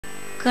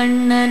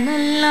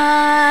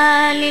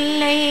கண்ணனல்லால்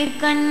இல்லை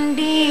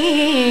கண்டீ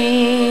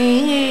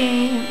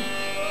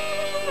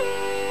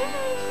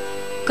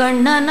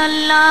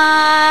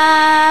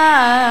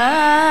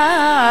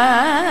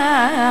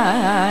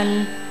கண்ணனல்லால்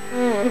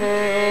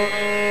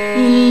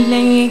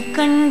இல்லை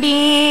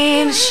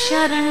கண்டீர்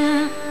சரண்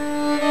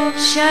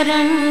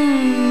சரண்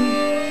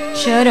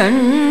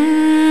சரண்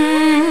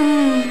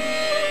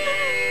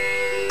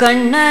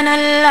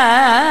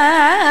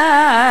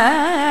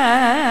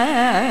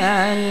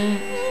கண்ணனல்லால்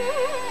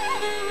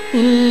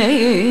இல்லை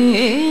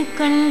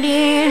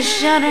கண்டீர்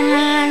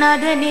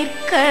சரணத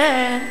நிற்க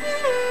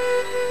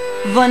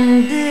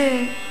வந்து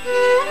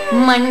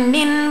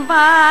மண்ணின்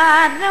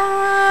பாரம்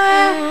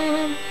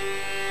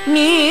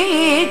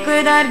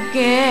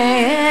நீக்குதற்கே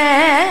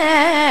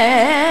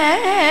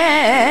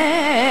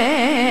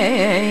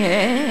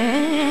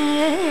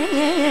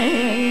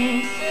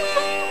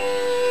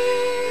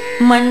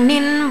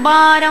மண்ணின்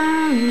பாரம்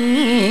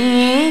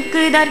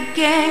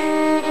நீக்குதற்கே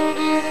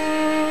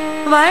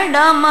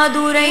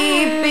வடமதுரை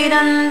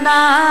பிறந்தான்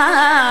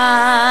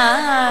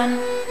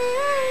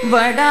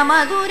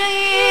வடமதுரை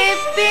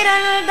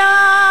பிறந்தான்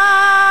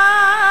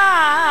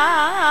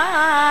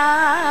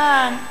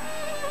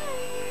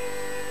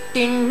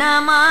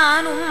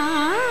திண்ணமானும்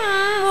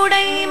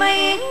உடைமை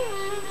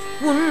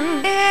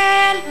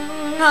உண்டேல்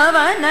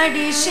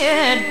அவனடி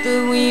சேர்த்து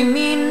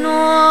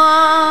உய்மினோ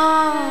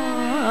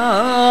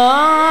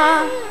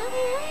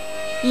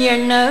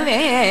எண்ண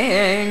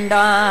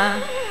வேண்டா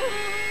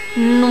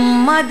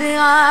நும்மது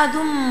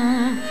ஆகும்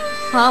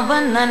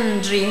அவன்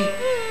நன்றி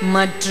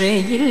மற்ற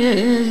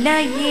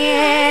இல்லையே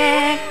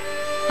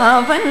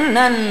அவன்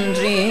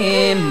நன்றி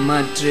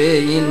மற்ற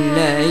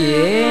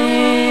இல்லையே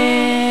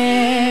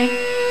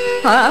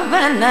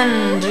அவன்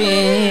நன்றி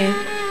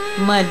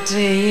மற்ற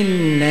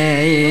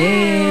இல்லையே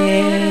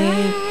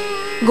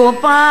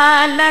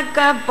கோபாலக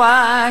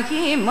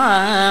பாஹி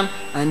மாம்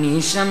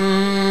அனிஷம்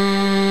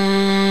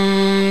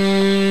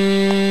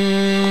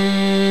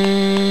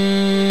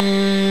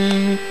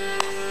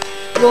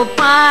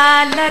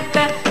गोपालक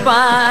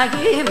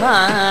पाहि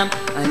माम्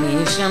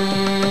अनिशम्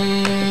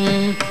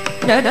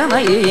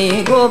रमये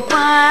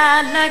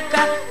गोपालक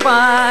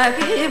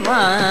पाहि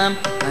माम्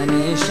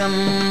अनिशम्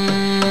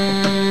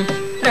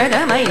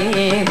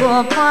रमये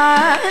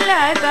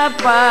गोपालक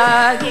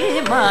पाहि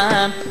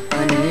माम्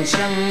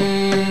अनिशम्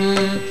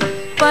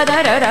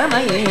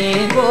पदरमये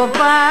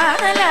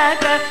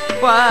गोपालक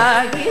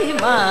पाहि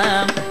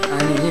माम्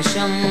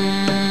अनिशम्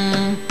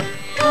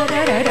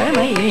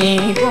रमये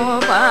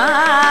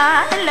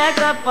गोपालक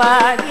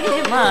पाहि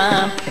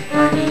माम्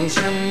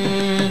अनिशम्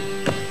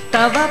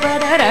तव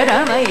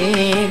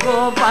पदरमये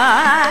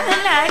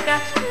गोपालक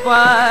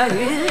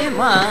पाहि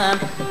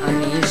माम्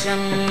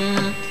अनिशम्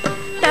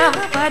तव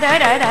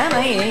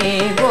पदरमये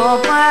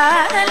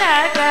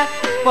गोपालक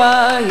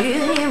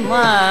पाहि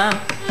माम्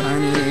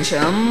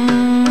अनिशम्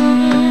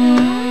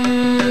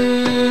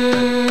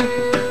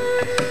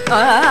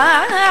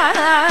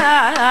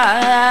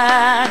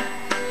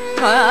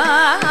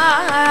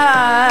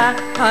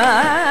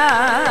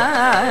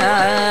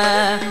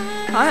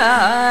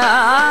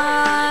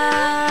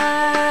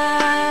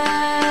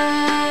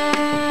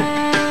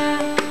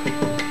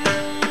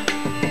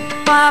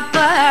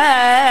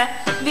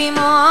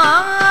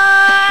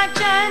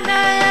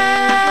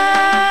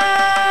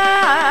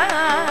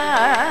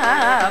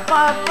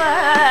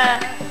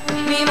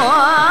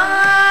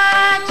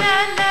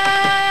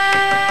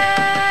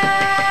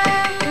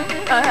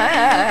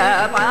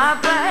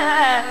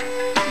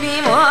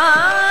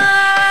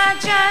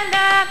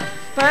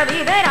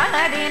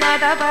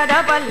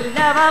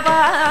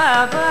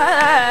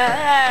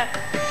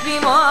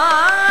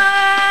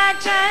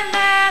विमोचन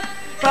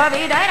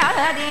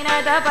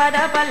पविदरादिनद पद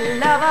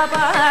पल्लव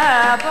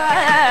पाप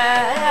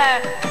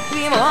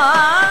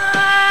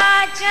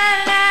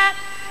विमोचन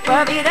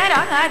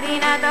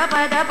पविदरादिनद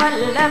पद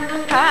पल्लव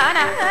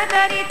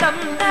कानदरितं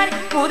दरि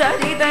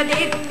उदरित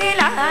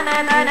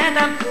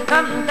दित्तिलाननदं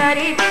कं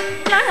दरि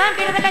दित्नां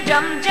पिडदक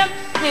जं जं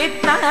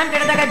दित्नां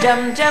पिडदक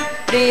जं जं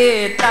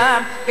दित्तां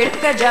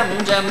पिडदक जं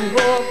जं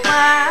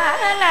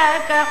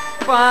गोपालक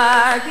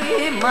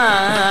पाहि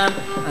माम्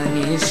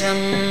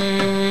अनिशम्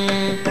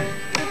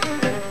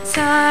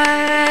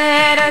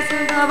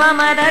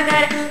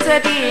सारसभवमदगर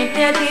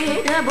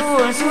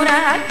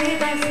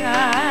सतीत्यधीनभूसुरार्पित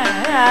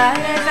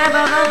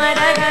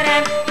सारसभवमदगर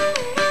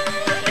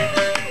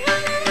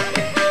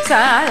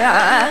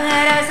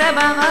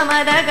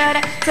सारसभवमदगर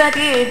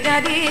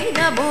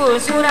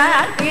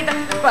सतीत्यधीनभूसुरार्पित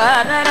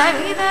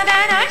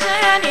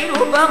पादरविदनशय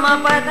निरुपम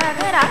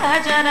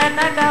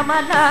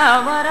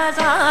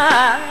पदगराचरतकमलावरसा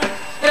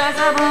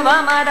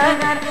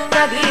रसभवमदगर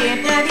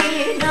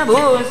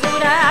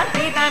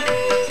सतीत्यधीनभूसुरार्पित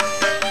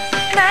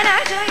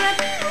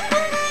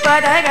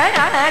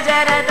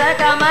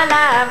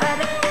पदगराचरतकमलावर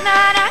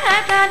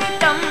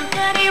नारदनितं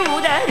तरि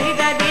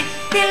उदरिदधि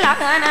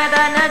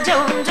तिलकनदन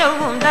जं जं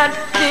दत्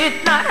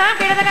दित्नां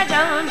पिडदक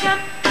जं जं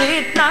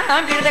दित्नां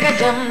पिडदक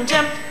जं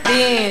जं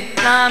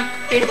தீனாம்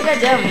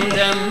இடஜம்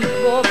ஜம்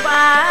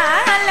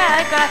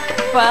கோபாலக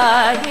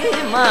பாகி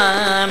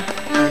மாம்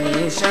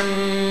அனிஷம்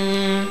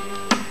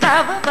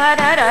தவ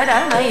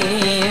பரரமை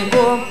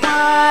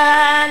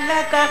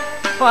கோபாலக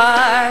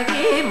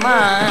பாகி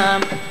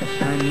மாம்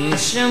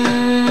அனிஷம்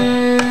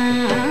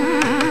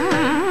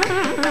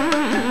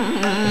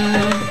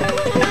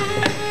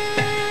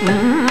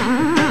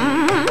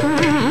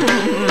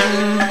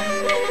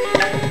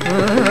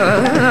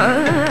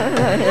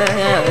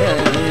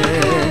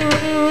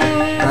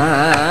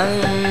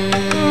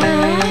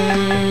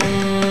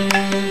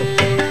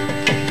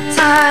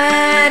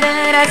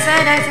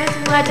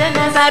वचन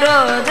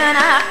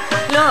सरोजना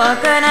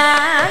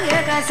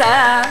लोकनायक सा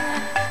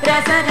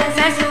रस रस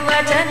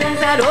सुवचन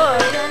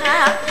सरोजना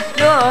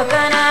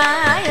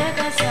लोकनायक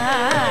सा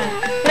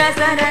रस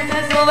रस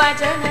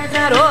सुवचन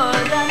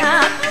सरोजना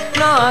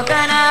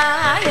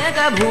लोकनायक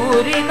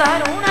भूरि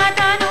करुणा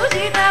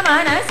तनुजित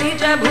मनसि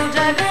च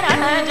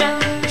भुजगराज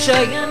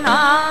शयना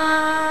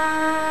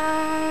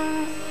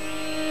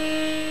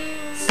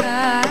सा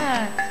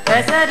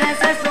रस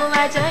रस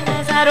सुवचन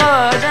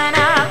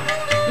सरोजना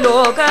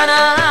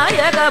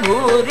लोकनायक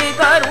भूरि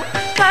करुणा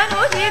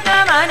तनुजित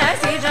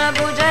मनसि च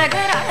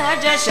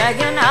भुजगराज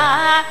शयना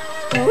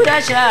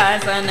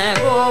पुरशासन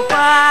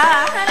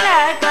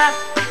गोपालक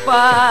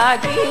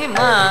पाहि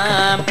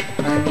माम्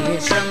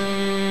अनिशं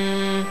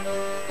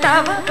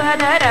तव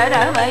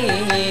पदररवै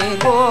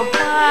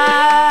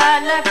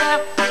गोपालक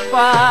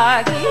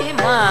पाहि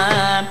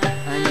माम्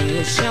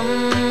अनिशं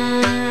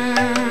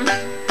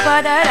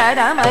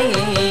पदररवै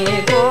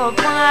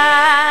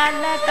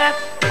गोपालक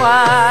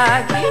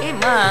पाहि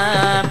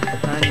माम्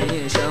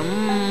अनिशं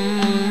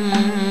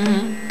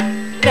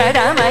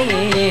ररवै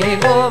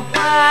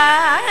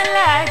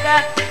गोपालक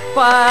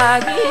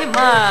पाहि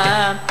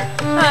माम्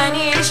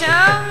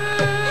अनिशं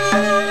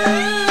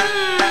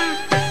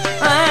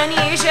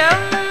अनिशं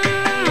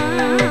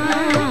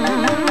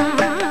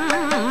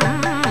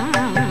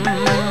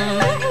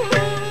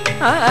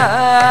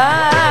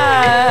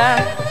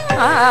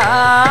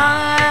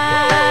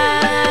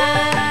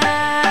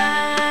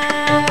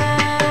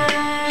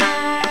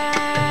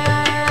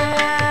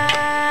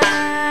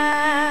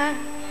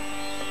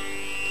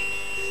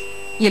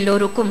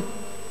எல்லோருக்கும்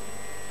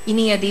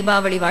இனிய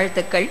தீபாவளி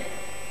வாழ்த்துக்கள்.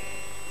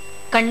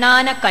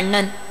 கண்ணான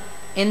கண்ணன்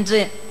என்று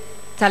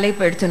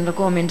தலைப்பு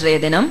எடுத்துருக்கோம் இன்றைய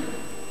தினம்.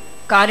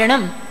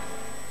 காரணம்,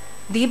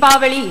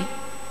 தீபாவளி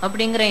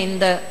அப்படிங்கிற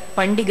இந்த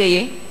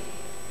பண்டிகையை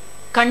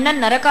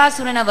கண்ணன்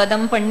நரகாசுரனை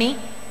வதம் பண்ணி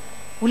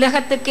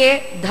உலகத்துக்கே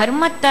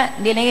தர்மத்தை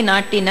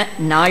நிலைநாட்டின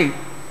நாள்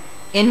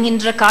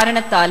என்கின்ற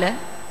காரணத்தால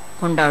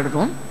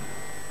கொண்டாடுறோம்.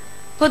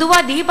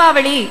 பொதுவா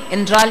தீபாவளி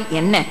என்றால்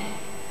என்ன?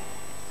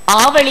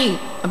 ஆவளி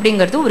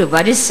அப்படிங்கிறது ஒரு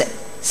வரிசை,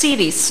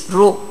 சீரீஸ்,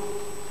 ரோ.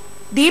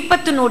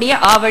 தீபத்தினுடைய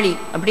ஆவளி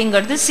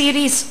அப்படிங்கிறது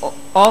series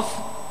of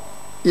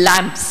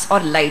lamps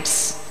R lights,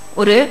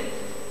 ஒரு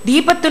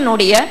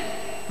தீபத்தினுடைய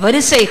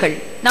வரிசைகள்.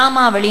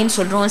 நாமாவளின்னு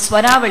சொல்றோம்,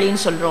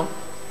 ஸ்வராவளின்னு சொல்றோம்.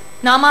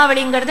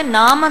 நாமாவளிங்கிறது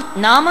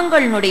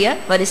நாமங்களுடைய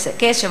வரிசை,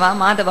 கேசவா,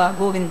 மாதவா,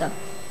 கோவிந்தா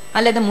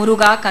அல்லது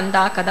முருகா,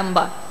 கந்தா,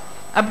 கதம்பா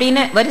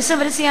அப்படின்னு வரிசை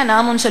வரிசையா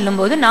நாமம் சொல்லும்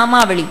போது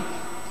நாமாவளி.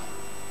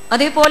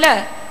 அதே போல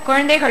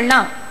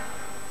குழந்தைகள்லாம்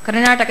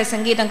கர்நாடக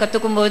சங்கீதம்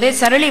கத்துக்கும் போதே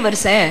சரளி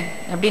வரிசை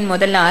அப்படின்னு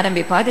முதல்ல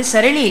ஆரம்பிப்பா. அது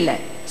சரளி இல்லை,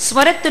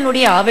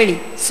 ஸ்வரத்தினுடைய ஆவளி,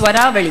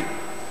 ஸ்வராவளி,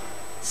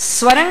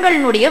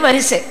 ஸ்வரங்களுடைய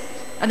வரிசை.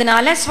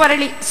 அதனால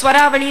ஸ்வரளி,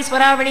 ஸ்வராவளி,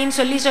 ஸ்வராவளின்னு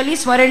சொல்லி சொல்லி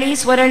ஸ்வரளி,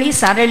 ஸ்வரளி,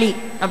 சரளி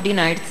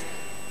அப்படின்னு ஆயிடுச்சு.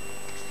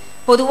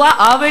 பொதுவா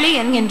ஆவளி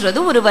என்கின்றது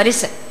ஒரு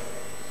வரிசை.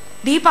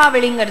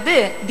 தீபாவளிங்கிறது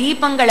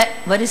தீபங்களை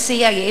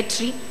வரிசையா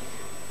ஏற்றி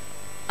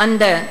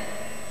அந்த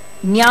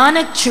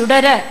ஞான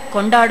சுடர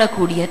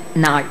கொண்டாடக்கூடிய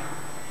நாள்.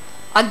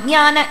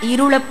 அஞ்ஞான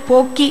இருளை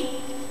போக்கி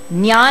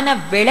ஞான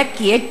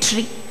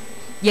விளக்கேற்றி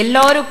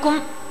எல்லோருக்கும்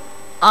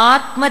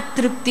ஆத்ம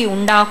திருப்தி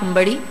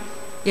உண்டாகும்படி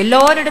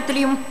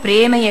எல்லோரிடத்திலையும்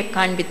பிரேமையை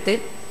காண்பித்து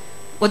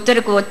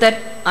ஒருத்தருக்கு ஒருத்தர்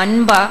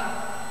அன்பா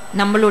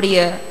நம்மளுடைய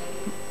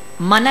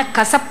மன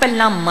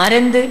கசப்பெல்லாம்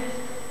மறந்து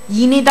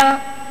இனிதா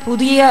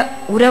புதிய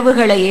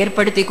உறவுகளை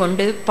ஏற்படுத்தி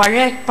கொண்டு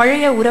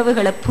பழைய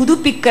உறவுகளை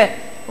புதுப்பிக்க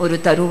ஒரு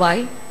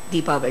தருவாய்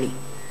தீபாவளி.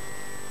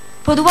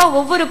 பொதுவா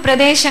ஒவ்வொரு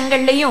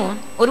பிரதேசங்கள்லையும்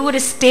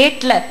ஒரு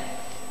ஸ்டேட்ல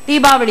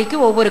தீபாவளிக்கு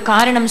ஒவ்வொரு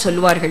காரணம்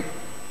சொல்லுவார்கள்.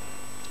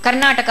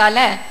 கர்நாடகால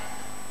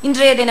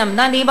இன்றைய தினம்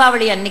தான்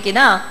தீபாவளி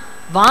அன்னைக்குதான்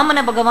வாமன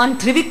பகவான்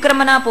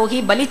திரிவிக்ரமனா போகி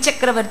பலி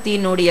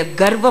சக்கரவர்த்தியினுடைய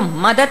கர்வம்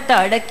மதத்தை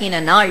அடக்கின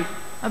நாள்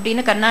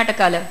அப்படின்னு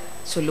கர்நாடகால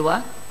சொல்லுவா.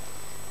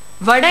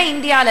 வட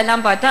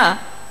இந்தியாலெல்லாம் பார்த்தா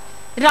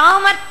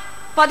ராமர்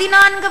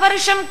 14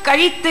 வருஷம்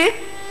கழித்து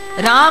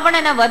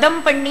ராவணனை வதம்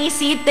பண்ணி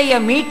சீத்தைய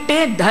மீட்டு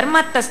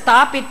தர்மத்தை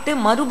ஸ்தாபித்து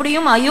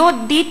மறுபடியும்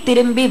அயோத்தி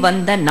திரும்பி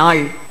வந்த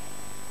நாள்.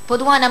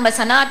 பொதுவா நம்ம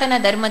சனாதன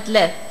தர்மத்துல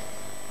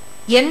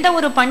எந்த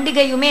ஒரு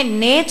பண்டிகையுமே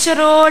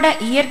நேச்சரோட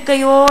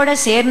இயற்கையோட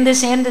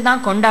சேர்ந்து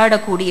தான்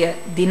கொண்டாடக்கூடிய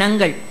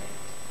தினங்கள்.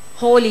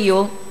 ஹோலியோ,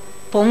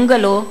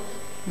 பொங்கலோ,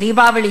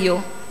 தீபாவளியோ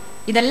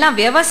இதெல்லாம்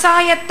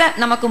விவசாயத்தை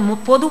நமக்கு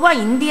பொதுவா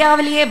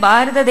இந்தியாவிலேயே,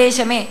 பாரத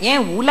தேசமே,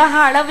 ஏன் உலக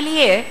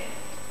அளவிலேயே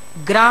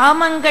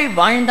கிராமங்கள்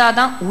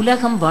வாழ்ந்தாதான்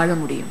உலகம் வாழ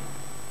முடியும்.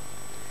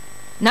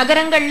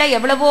 நகரங்கள்ல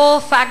எவ்வளவோ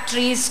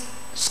ஃபேக்டரிஸ்,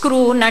 ஸ்க்ரூ,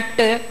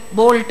 நட்டு,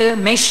 போல்ட்டு,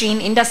 மெஷின்,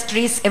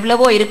 இண்டஸ்ட்ரீஸ்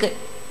எவ்வளவோ இருக்கு.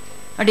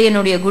 அப்படி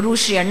என்னுடைய குரு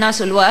ஸ்ரீ அண்ணா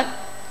சொல்லுவார்,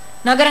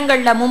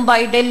 நகரங்கள்ல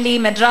மும்பை, டெல்லி,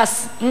 மெட்ராஸ்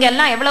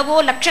இங்கெல்லாம் எவ்வளவோ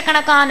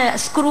லட்சக்கணக்கான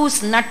ஸ்க்ரூஸ்,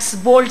 நட்ஸ்,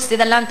 போல்ட்ஸ்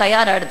இதெல்லாம்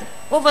தயாராடுது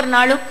ஒவ்வொரு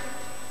நாளும்.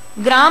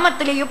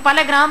 கிராமத்திலேயும் பல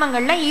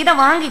கிராமங்கள்ல இதை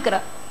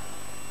வாங்கிக்கிறார்.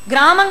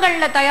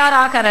 கிராமங்கள்ல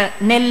தயாராகிற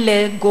நெல்,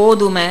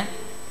 கோதுமை,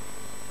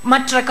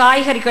 மற்ற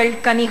காய்கறிகள்,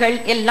 கனிகள்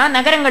எல்லாம்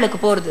நகரங்களுக்கு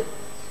போறது.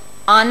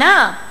 ஆனா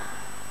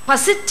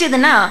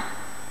பசிச்சதுன்னா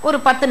ஒரு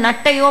 10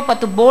 நட்டையோ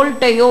 10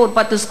 போல்ட்டையோ ஒரு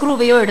 10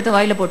 ஸ்க்ரூவையோ எடுத்து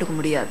வாயில போட்டுக்க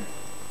முடியாது.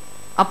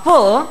 அப்போ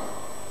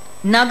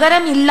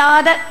நகரம்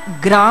இல்லாத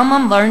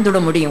கிராமம் வாழ்ந்துட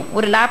முடியும்.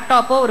 ஒரு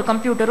லேப்டாப்போ ஒரு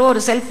கம்ப்யூட்டரோ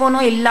ஒரு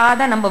செல்போனோ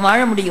இல்லாத நம்ம வாழ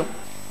முடியும்.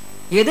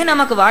 எது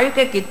நமக்கு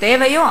வாழ்க்கைக்கு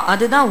தேவையோ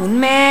அதுதான்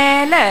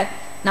உண்மையில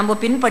நம்ம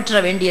பின்பற்ற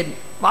வேண்டியது.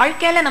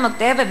 வாழ்க்கையில நமக்கு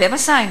தேவை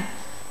விவசாயம்.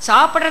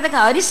 சாப்பிட்றதுக்கு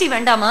அரிசி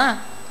வேண்டாமா?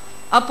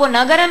 அப்போ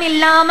நகரம்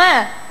இல்லாம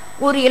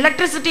ஒரு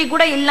எலக்ட்ரிசிட்டி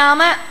கூட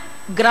இல்லாம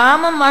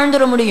கிராமம்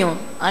வாழ்ந்துட முடியும்.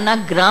 ஆனா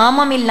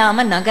கிராமம்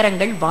இல்லாம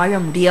நகரங்கள் வாழ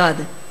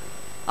முடியாது.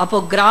 அப்போ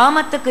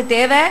கிராமத்துக்கு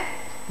தேவை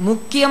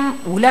முக்கியம்,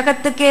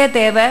 உலகத்துக்கே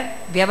தேவை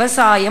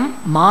விவசாயம்,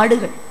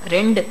 மாடுகள்.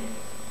 2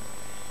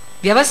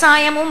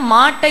 விவசாயமும்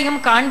மாட்டையும்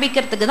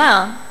காண்பிக்கிறதுக்கு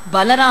தான்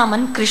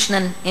பலராமன்,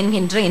 கிருஷ்ணன்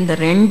என்கின்ற இந்த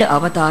 2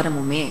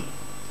 அவதாரமுமே.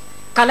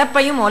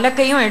 கலப்பையும்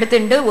உலக்கையும்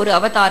எடுத்துட்டு ஒரு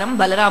அவதாரம்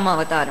பலராம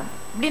அவதாரம்.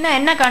 அப்படின்னா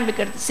என்ன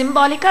காண்பிக்கிறது?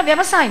 சிம்பாலிக்கா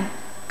விவசாயம்,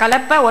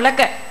 கலப்பை,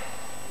 உலக்க.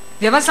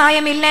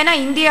 விவசாயம் இல்லைன்னா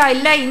இந்தியா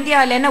இல்ல, இந்தியா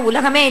இல்லைன்னா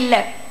உலகமே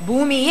இல்லை.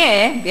 பூமியே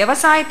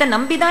விவசாயத்தை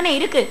நம்பிதானே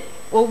இருக்கு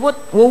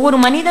ஒவ்வொரு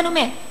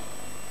மனிதனுமே.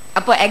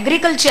 அப்போ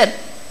அக்ரிகல்ச்சர்,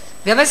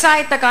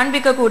 விவசாயத்தை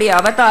காண்பிக்கக்கூடிய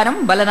அவதாரம்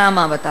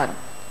பலராம அவதாரம்.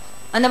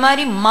 அந்த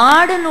மாதிரி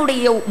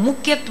மாடனுடைய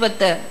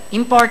முக்கியத்துவத்தை,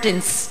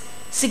 இம்பார்ட்டன்ஸ்,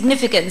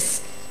 சிக்னிஃபிகன்ஸ்,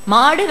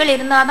 மாடுகள்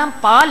இருந்தாதான்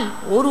பால்,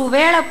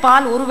 ஒருவேளை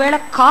பால், ஒருவேளை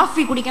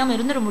காஃபி குடிக்காம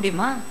இருந்துட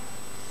முடியுமா?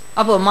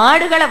 அப்போ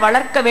மாடுகளை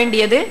வளர்க்க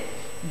வேண்டியது,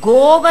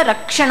 கோவ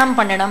ரக்ஷணம்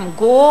பண்ணணும்,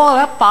 கோவ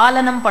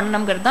பாலனம்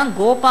பண்ணணுங்கிறது தான்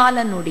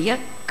கோபாலனுடைய,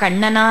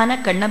 கண்ணனான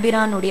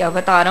கண்ணபிரானுடைய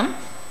அவதாரம்.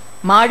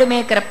 மாடு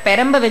மேய்க்கிற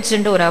பெரம்ப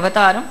வச்சுட்டு ஒரு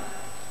அவதாரம்,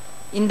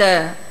 இந்த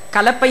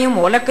கலப்பையும்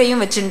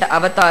உலக்கையும் வச்சுட்ட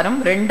அவதாரம்.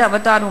 2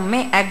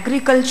 அவதாரமுமே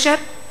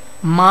அக்ரிகல்ச்சர்,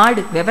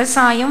 மாடு,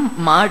 விவசாயம்,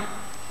 மாடு.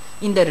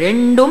 இந்த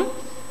 2ம்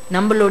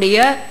நம்மளுடைய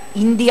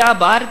இந்தியா,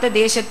 பாரத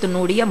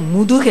தேசத்தினுடைய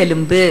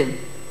முதுகெலும்பு,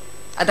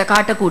 அதை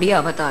காட்டக்கூடிய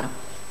அவதாரம்.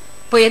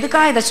 இப்போ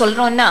எதுக்காக இதை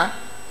சொல்றோம்னா,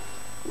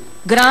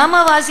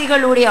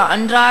 கிராமவாசிகளுடைய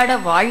அன்றாட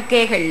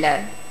வாழ்க்கைகள்ல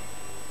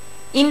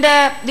இந்த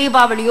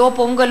தீபாவளியோ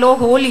பொங்கலோ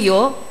ஹோலியோ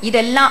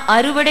இதெல்லாம்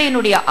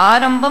அறுவடையினுடைய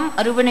ஆரம்பம்,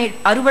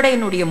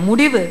 அறுவடையினுடைய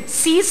முடிவு,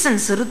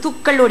 சீசன்ஸ்,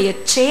 ரித்துக்களுடைய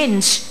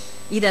சேஞ்ச்,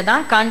 இதை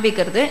தான்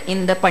காண்பிக்கிறது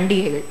இந்த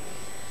பண்டிகைகள்.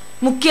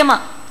 முக்கியமா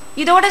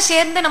இதோட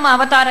சேர்ந்து நம்ம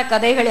அவதார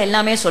கதைகள்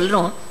எல்லாமே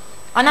சொல்றோம்.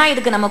 ஆனா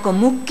இதுக்கு நமக்கு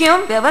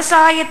முக்கியம்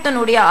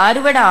விவசாயத்தினுடைய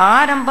அறுவடை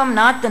ஆரம்பம்,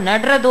 நாத்து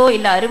நடுறதோ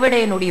இல்ல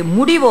அறுவடையினுடைய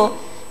முடிவோ,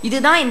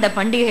 இதுதான் இந்த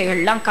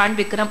பண்டிகைகள்லாம்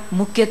காண்பிக்கிற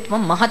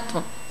முக்கியத்துவம்,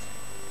 மகத்துவம்.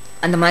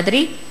 அந்த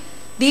மாதிரி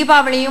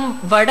தீபாவளியும்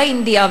வட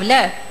இந்தியாவில்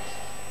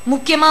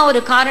முக்கியமா ஒரு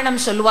காரணம்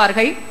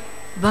சொல்லுவார்கள்.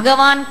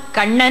 பகவான்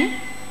கண்ணன்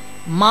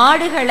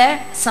மாடுகளை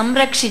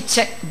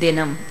சம்ரட்சிச்ச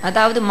தினம்,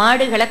 அதாவது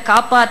மாடுகளை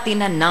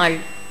காப்பாத்தின நாள்.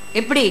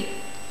 எப்படி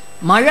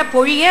மழை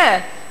பொழிய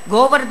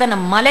கோவர்தன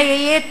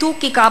மலையையே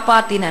தூக்கி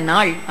காப்பாத்தின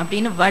நாள்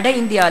அப்படின்னு வட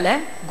இந்தியால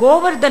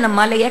கோவர்தன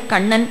மலையை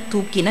கண்ணன்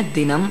தூக்கின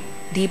தினம்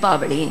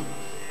தீபாவளி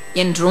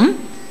என்றும்,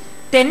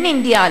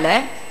 தென்னிந்தியால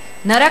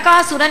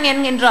நரகாசுரன்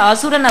என்கின்ற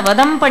அசுரனை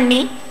வதம்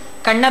பண்ணி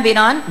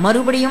கண்ணபிரான்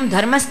மறுபடியும்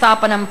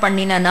தர்மஸ்தாபனம்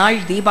பண்ணின நாள்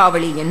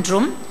தீபாவளி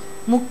என்றும்,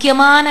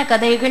 முக்கியமான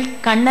கதைகள்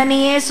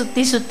கண்ணனையே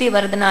சுத்தி சுத்தி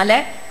வருதுனால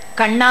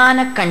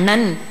கண்ணான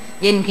கண்ணன்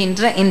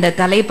என்கின்ற இந்த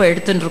தலைப்பை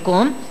எடுத்துட்டு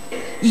இருக்கோம்.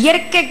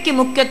 இயற்கைக்கு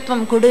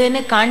முக்கியத்துவம்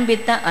கொடுன்னு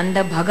காண்பித்த அந்த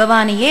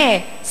பகவானையே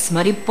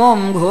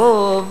ஸ்மரிப்போம்.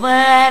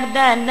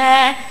 கோவர்தன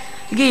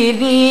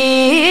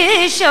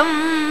கிரீஷம்,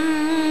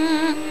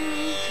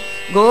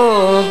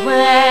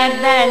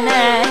 கோவர்தன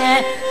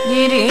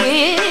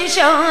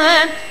கிரீஷம்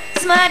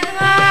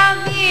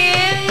ஸ்மராமி,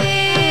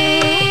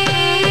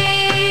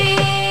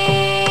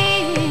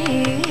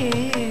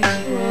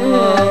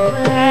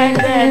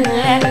 கோவர்தன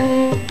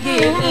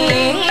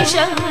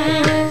கிரீஷம்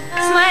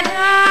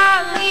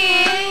ஸ்மராமி,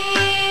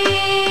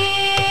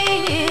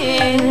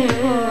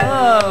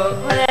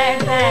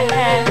 கோவர்தன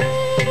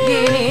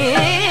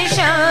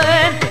கிரீஷம்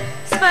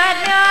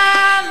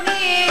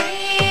ஸ்மராமி,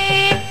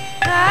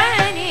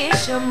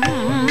 கணேஷம்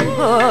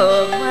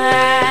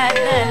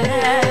கோவர்தன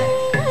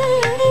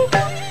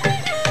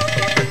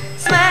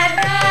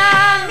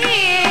ஸ்மராமி,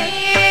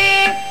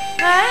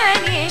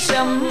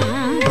 கணேஷம்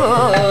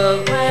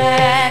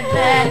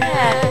கோவர்தன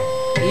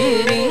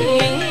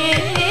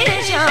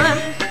கிரீஷம்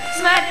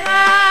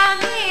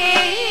ஸ்மராமி,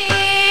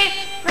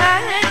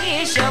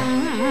 கணேஷம்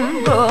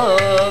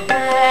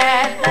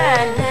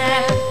கோவர்தன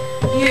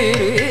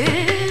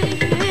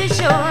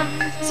கிரீஷம்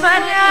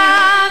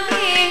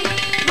ஸ்மராமி,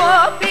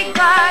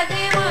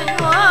 கோபிகாதி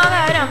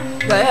மனோகரம்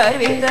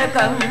கர்வித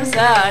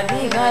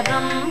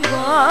கம்சாதிகரம்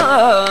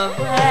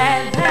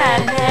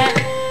கோவர்தன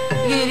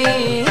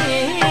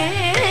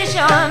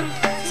கிரீஷம்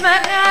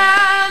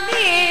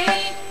ஸ்மராமி,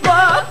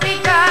 கோபிகாதி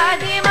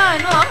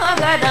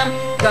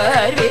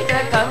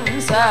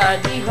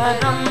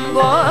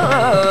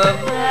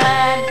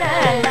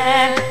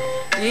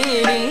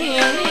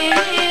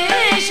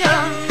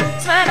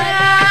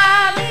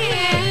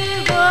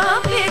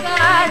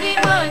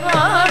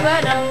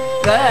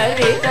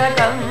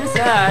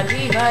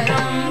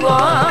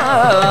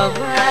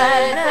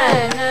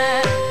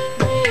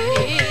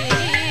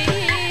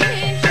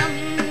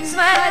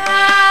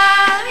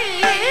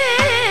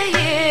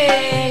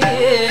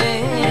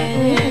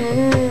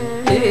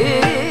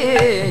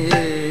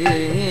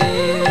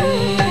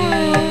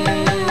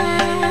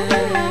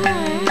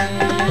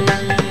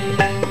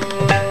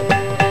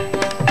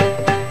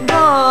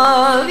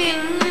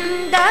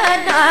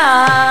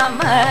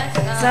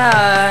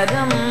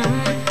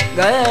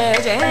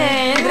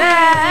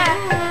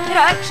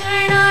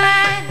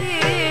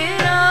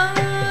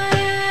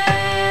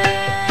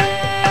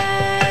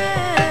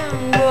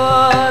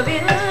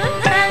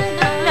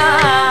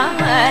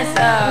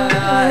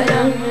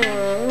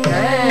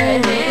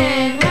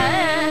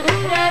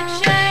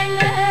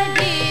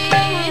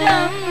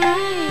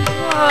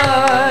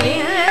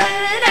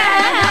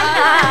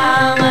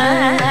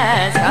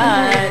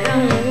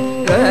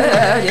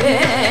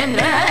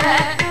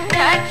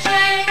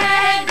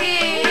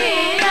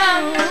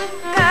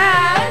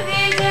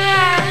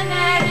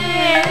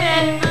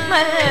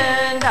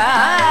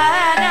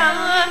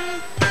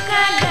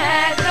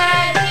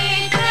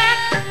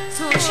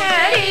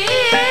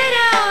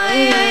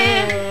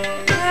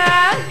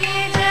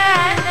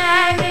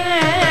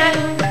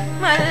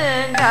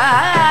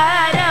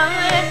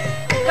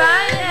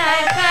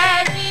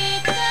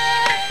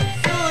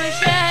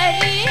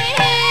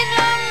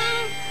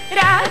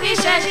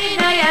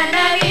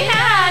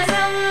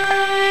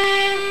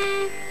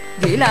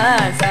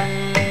விலாசம்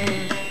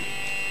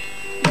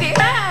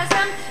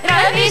விலாசம்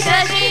ரவி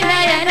சசி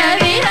நயன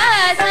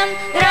விலாசம்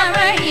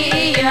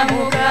ரமணீய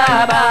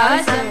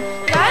முகாபாசம்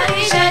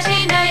ரவி சசி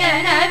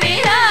நயன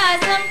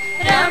விலாசம்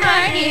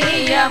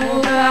ரமணீய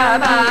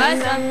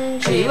முகாபாசம்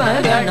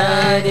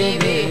சிவகணாதி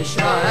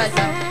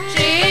விஸ்வாசம்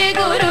ஸ்ரீ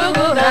குரு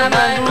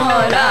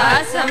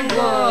குகமனோலாசம்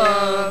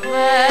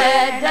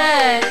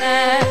கோவர்தன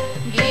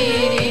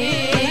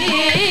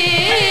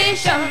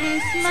கிரீஷம்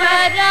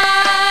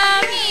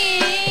ஸ்மராமி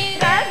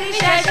ரவி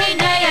சசி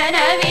நயன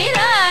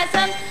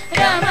விலாசம்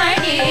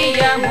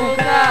ரமணீய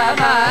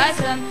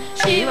முகாபாசம்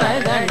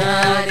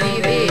சிவகணாதி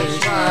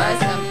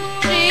விஸ்வாசம்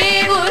ஸ்ரீ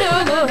குரு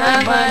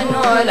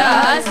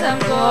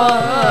குகமனோலாசம்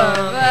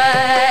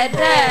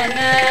கோவர்தன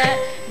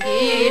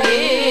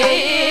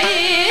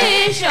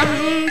கிரீஷம்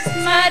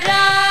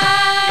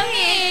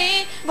ஸ்மராமி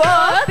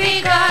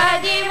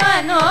கோபிகாதி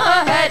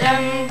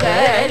மனோஹரம்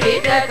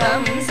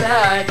கலிதகம்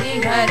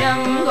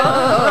சாதிஹரம்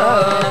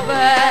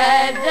கோவர்தன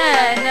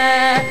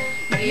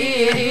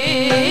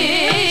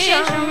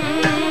கிரீஷம்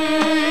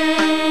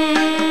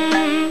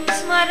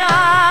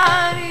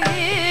ஸ்மராமி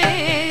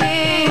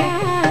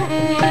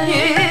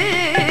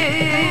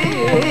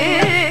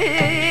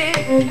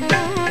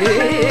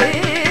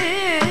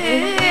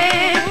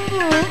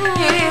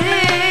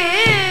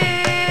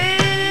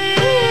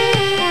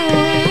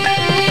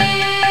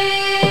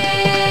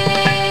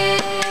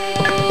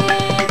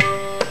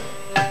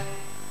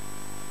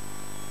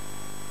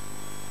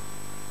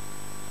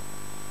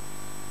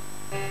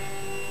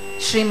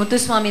ஸ்ரீ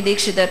முத்துசுவாமி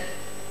தீட்சிதர்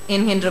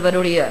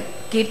என்கின்றவருடைய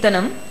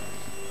கீர்த்தனம்.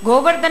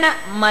 கோவர்தன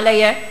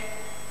மலைய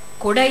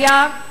குடையா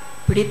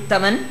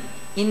பிடித்தவன்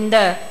இந்த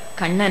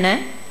கண்ணனை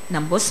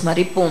நம்ம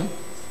ஸ்மரிப்போம்.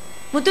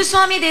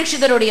 முத்துசுவாமி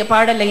தீட்சிதருடைய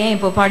பாடலை ஏன்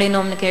இப்போ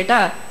பாடினோம்னு கேட்டா,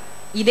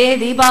 இதே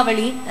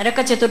தீபாவளி நரக்க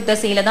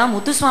சதுர்தசியில தான்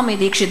முத்துசுவாமி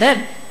தீட்சிதர்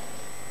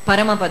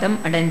பரமபதம்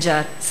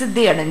அடைஞ்சார்,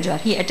 சித்தி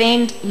அடைஞ்சார். he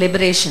attained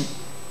liberation.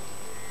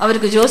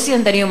 அவருக்கு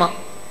ஜோசியம் தெரியுமா?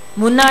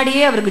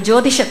 முன்னாடியே அவருக்கு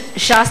ஜோதிஷ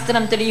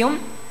சாஸ்திரம் தெரியும்.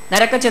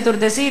 நரக்க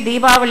சதுர்தசி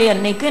தீபாவளி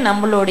அன்னைக்கு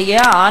நம்மளுடைய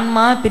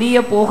ஆன்மா பிரிய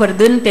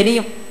போகிறதுன்னு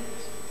தெரியும்.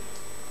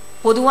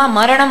 பொதுவா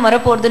மரணம்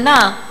வரப்போறதுன்னா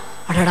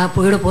அடடா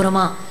போயிட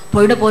போறோமா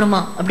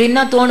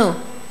அப்படின்னா தோணும்.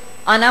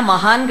 ஆனா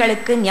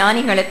மகான்களுக்கு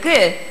ஞானிகளுக்கு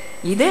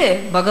இது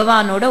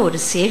பகவானோட ஒரு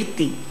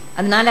சேர்த்தி,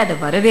 அதனால அதை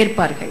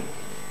வரவேற்பார்கள்.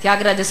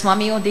 தியாகராஜ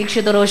சுவாமியோ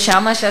தீட்சிதரோ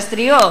ஷியாம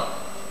சாஸ்திரியோ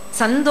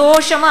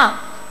சந்தோஷமா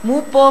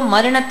மூப்போ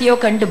மரணத்தையோ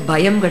கண்டு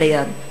பயம்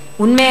கிடையாது.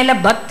 உண்மையில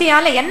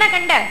பக்தியால என்ன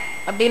கண்ட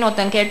அப்படின்னு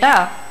ஒருத்தன் கேட்டா,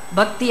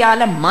 பக்தியால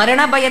மரண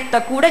பயத்தை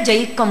கூட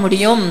ஜெயிக்க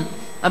முடியும்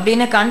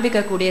அப்படின்னு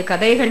காண்பிக்கக்கூடிய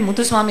கதைகள்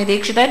முத்துசுவாமி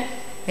தீட்சிதர்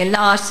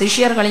எல்லா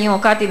சிஷ்யர்களையும்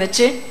உட்காத்தி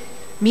வச்சு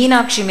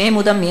மீனாட்சி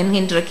மேமுதம்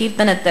என்கின்ற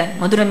கீர்த்தனத்தை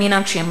மதுரை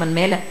மீனாட்சி அம்மன்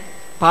மேல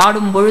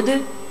பாடும் பொழுது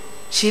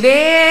சிவே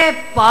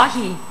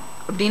பாகி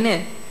அப்படின்னு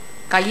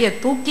கைய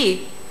தூக்கி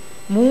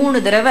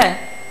 3 தடவை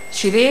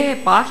சிவே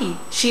பாகி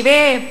சிவே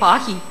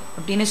பாகி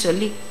அப்படின்னு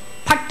சொல்லி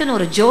பட்டுன்னு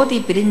ஒரு ஜோதி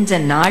பிரிஞ்ச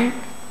நாள்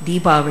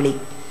தீபாவளி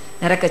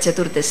நரக்க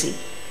சதுர்தசி.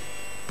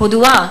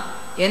 பொதுவா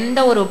எந்த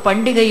ஒரு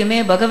பண்டிகையுமே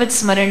பகவத்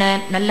ஸ்மரண,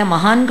 நல்ல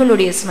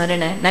மகான்களுடைய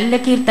ஸ்மரண, நல்ல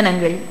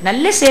கீர்த்தனங்கள்,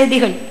 நல்ல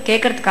செய்திகள்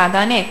கேட்கறதுக்காக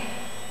தானே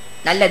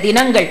நல்ல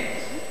தினங்கள்.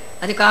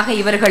 அதுக்காக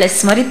இவர்களை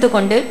ஸ்மரித்து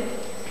கொண்டு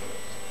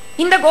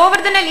இந்த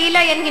கோவர்தன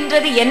லீலா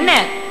என்கின்றது என்ன,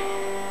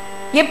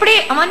 எப்படி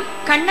அவன்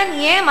கண்ணன்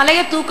ஏன்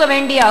மலையை தூக்க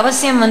வேண்டிய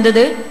அவசியம்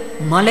வந்தது?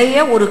 மலைய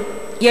ஒரு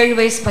 7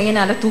 வயசு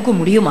பையனால தூக்க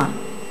முடியுமா?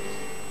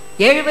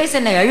 7 வயசு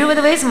என்ன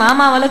 70 வயசு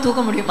மாமாவால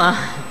தூக்க முடியுமா?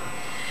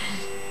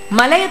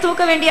 மலையை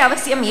தூக்க வேண்டிய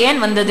அவசியம் ஏன்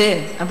வந்தது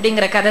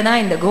அப்படிங்கிற கதை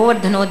தான் இந்த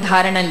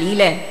கோவர்தனோத்தாரண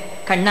லீல.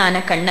 கண்ணான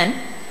கண்ணன்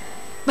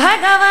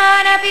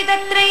பகவானபி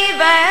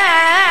தத்ரைவ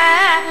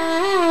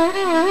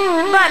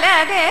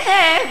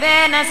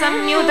பலதேவேன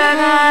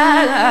சம்யுதக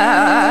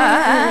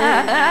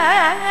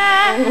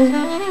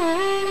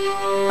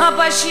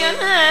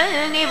அபஷ்யன்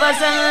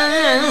நிவசன்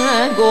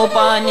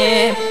கோபானே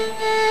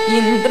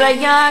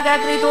இந்திரயாக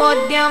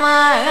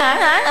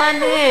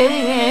கிருதோத்யமானே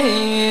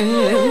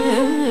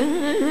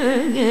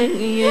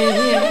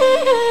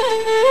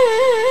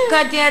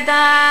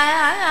கத்யதா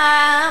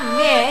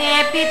மே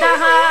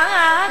பிதஹ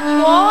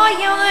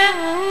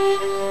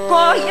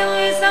கோயம்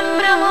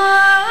சம்ப்ரமோ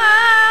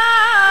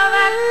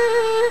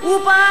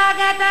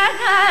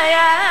உபாகதஹ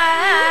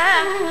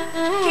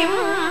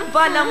கிம்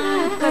பலம்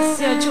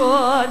கஸ்ய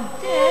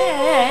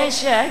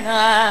சோத்யேஷக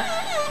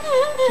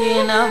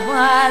கேன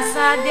வா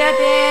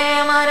சாத்யதே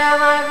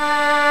மரவமககாய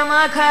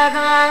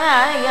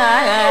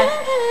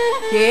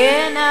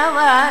கேன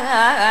வா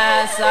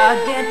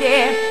சாத்யதே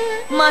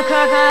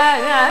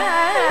மககாய.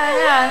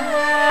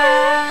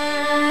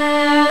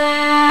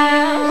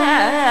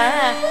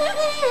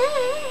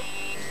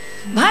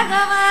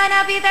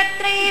 பகவானபி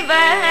தத்ரைவ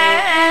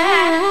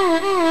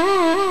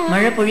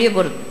மழை பொழிய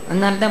போறது,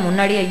 அதனால்தான்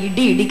முன்னாடியே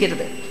இடி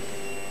இடிக்கிறது.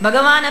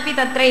 பகவானபி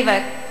தத்ரைவ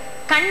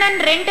கண்ணன்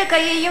 2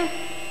 கையையும்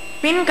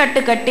பின்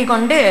கட்டு கட்டி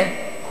கொண்டு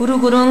குரு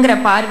குருங்கிற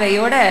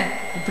பார்வையோட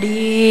இப்படி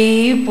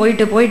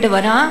போயிட்டு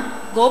வரான்.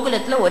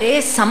 கோகுலத்துல ஒரே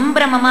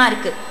சம்பிரமமா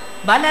இருக்கு.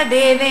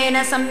 பலதேவேன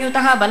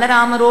சம்யுதா,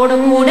 பலராமரோடு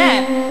கூட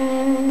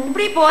இப்படி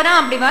இப்படி போறான்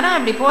அப்படி வரான்,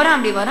 அப்படி போறான்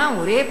அப்படி வரான்.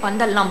 ஒரே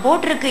பந்தல்லாம்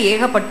போட்டிருக்கு,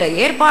 ஏகப்பட்ட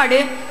ஏற்பாடு,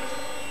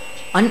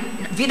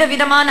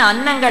 விதவிதமான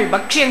அன்னங்கள்,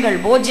 பக்ஷியங்கள்,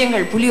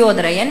 போஜ்யங்கள்,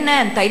 புளியோதரை என்ன,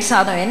 தயிர்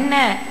சாதம் என்ன,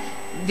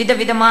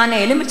 விதவிதமான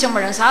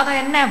எலுமிச்சம்பழம் சாதம்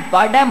என்ன,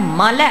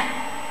 வடமலை,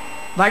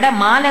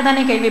 வடமாலை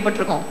தானே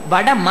கேள்விப்பட்டிருக்கோம்,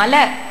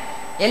 வடமலை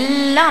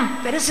எல்லாம்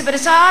பெருசு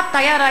பெருசா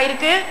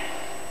தயாராயிருக்கு.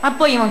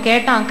 அப்போ இவன்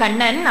கேட்டான்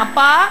கண்ணன்,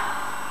 அப்பா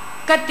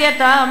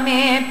கத்தியதாமே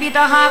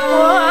பிதா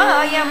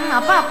கோயம்,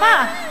 அப்பா அப்பா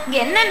இங்க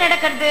என்ன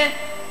நடக்கிறது?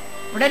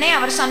 உடனே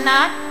அவர்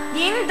சொன்னார்,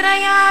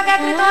 இந்திரயாக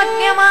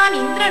கிருதோத்யமான்,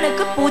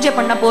 இந்திரனுக்கு பூஜை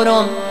பண்ண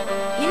போறோம்.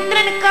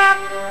 இந்திரனுக்கா?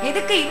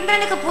 எதுக்கு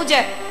இந்திரனுக்கு பூஜை?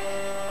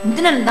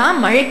 இந்திரன் தான்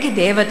மழைக்கு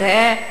தேவதை.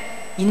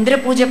 இந்திர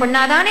பூஜை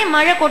பண்ணாதானே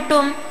மழை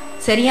கொட்டும்.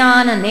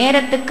 சரியான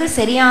நேரத்துக்கு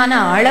சரியான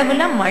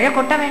அளவுல மழை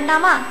கொட்ட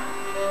வேண்டாமா?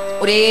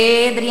 ஒரே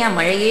தெரியா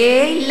மழையே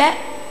இல்லை,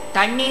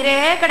 தண்ணீரே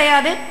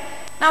கிடையாது.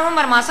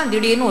 நவம்பர் மாசம்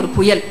திடீர்னு ஒரு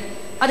புயல்,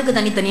 அதுக்கு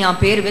தனித்தனியா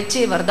பேர் வச்சு,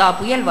 வரதா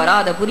புயல்,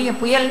 வராத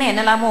புயல்னு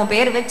என்னெல்லாமோ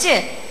பேர் வச்சு,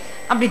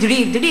 அப்படி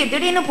திடீர் திடீர்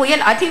திடீர்னு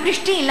புயல்.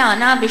 அதிவிருஷ்டி இல்ல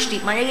அனாவிருஷ்டி,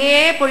 மழையே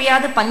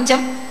பொழியாது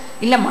பஞ்சம்,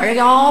 இல்ல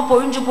மழையா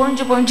பொழிஞ்சு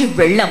பொழிஞ்சு பொழிஞ்சு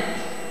வெள்ளம்.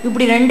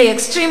 இப்படி ரெண்டு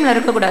எக்ஸ்ட்ரீம்ல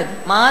இருக்கக்கூடாது.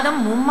 மாதம்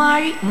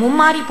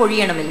மும்மாரி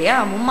பொழியணும் இல்லையா?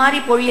 மும்மாரி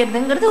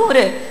பொழியறதுங்கிறது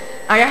ஒரு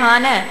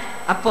அழகான,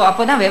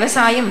 அப்போதான்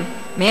விவசாயம்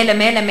மேல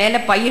மேல மேல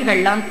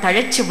பயிர்கள்லாம்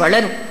தழைச்சு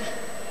வளரும்.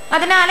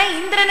 அதனால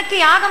இந்திரனுக்கு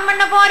யாகம்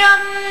பண்ண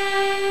போறோம்.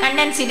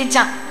 கண்ணன்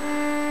சிரிச்சான்.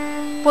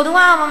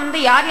 பொதுவா அவன்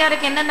யார்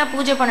யாருக்கு என்னென்ன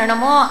பூஜை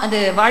பண்ணணுமோ அது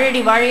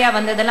வாழடி வாழையா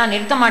வந்ததெல்லாம்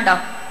நிறுத்த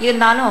மாட்டான்.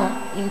 இருந்தாலும்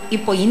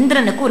இப்போ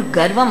இந்திரனுக்கு ஒரு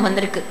கர்வம்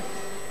வந்திருக்கு.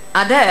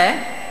 அத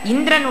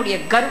இந்திரனுடைய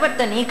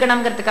கர்வத்தை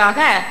நீக்கணுங்கிறதுக்காக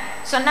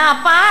சொன்னா,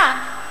 அப்பா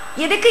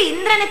எதுக்கு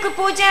இந்திரனுக்கு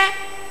பூஜை?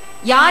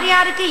 யார்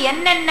யாருக்கு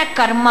என்னென்ன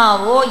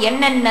கர்மாவோ,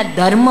 என்னென்ன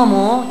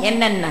தர்மமோ,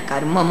 என்னென்ன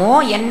கர்மமோ,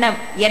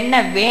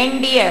 என்ன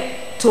வேண்டிய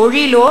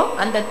தொழிலோ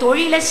அந்த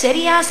தொழிலை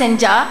சரியா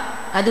செஞ்சா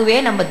அதுவே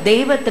நம்ம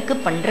தெய்வத்துக்கு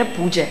பண்ற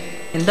பூஜை.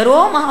 எந்தரோ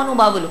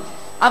மகானுபாவுலும்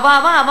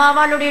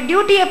அவளுடைய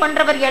டியூட்டியை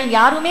பண்றவர்கள்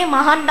யாருமே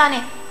மகான் தானே.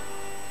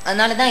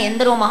 அதனாலதான்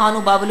எந்தரோ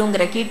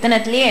மகானுபாவுலுங்கிற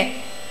கீர்த்தனத்திலேயே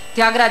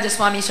தியாகராஜ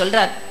சுவாமி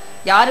சொல்றார்,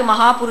 யாரு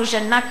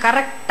மகாபுருஷன்னா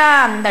கரெக்டா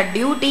அந்த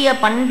டியூட்டியை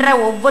பண்ற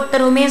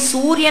ஒவ்வொருத்தருமே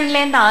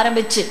சூரியன்ல இருந்து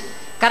ஆரம்பிச்சு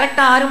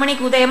கரெக்டா 6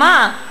 மணிக்கு உதயமா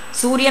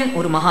சூரியன்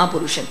ஒரு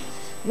மகாபுருஷன்.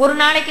 ஒரு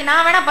நாளைக்கு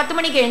நான் வேணா 10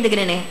 மணிக்கு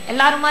எழுந்துக்கிறேனே,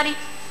 எல்லாரும் மாதிரி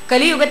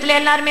கலியுகத்துல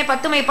எல்லாருமே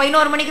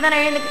 11 மணிக்கு தானே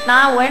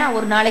நான் வேணா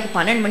ஒரு நாளைக்கு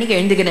 12 மணிக்கு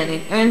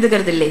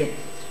எழுந்துக்கிறது இல்லையே.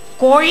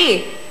 கோழி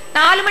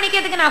 4 மணிக்கு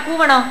எதுக்கு நான்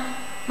கூவணும்?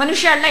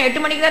 மனுஷாலாம் 8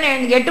 மணிக்கு தானே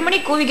 8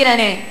 மணிக்கு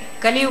கூவிக்கிறானே.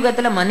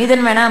 கலியுகத்துல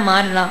மனிதன் வேணா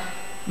மாறலாம்,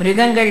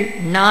 மிருகங்கள்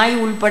நாய்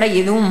உள்பட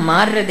எதுவும்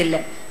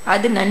மாறுறதில்லை.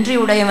 அது நன்றி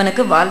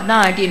உடையவனுக்கு வால்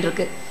தான் ஆட்டின்னு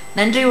இருக்கு.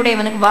 நன்றி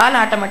உடையவனுக்கு வால்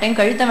ஆட்ட மாட்டேன்,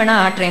 கழுத்த வேணா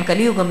ஆட்டுறேன்.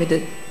 கலியுகம் இது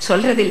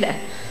சொல்றதில்ல.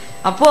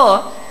 அப்போ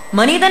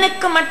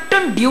மனிதனுக்கு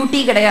மட்டும் டியூட்டி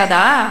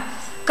கிடையாதா?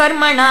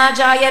 கர்மணா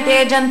ஜாயதே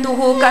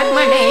ஜந்துஹு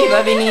கர்மணைவ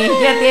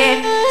விநீயதே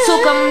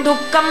சுகம்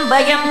துக்கம்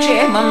பயம்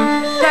க்ஷேமம்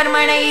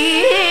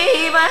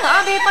கர்மணைவ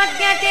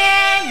அபிபத்யதே.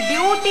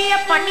 டியூட்டிய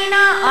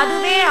பண்ணினா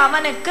அதுவே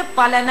அவனுக்கு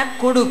பலனை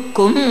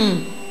கொடுக்கும்.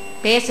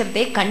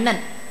 பேசுறதே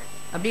கண்ணன்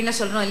அப்படின்னு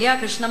சொல்றோம் இல்லையா?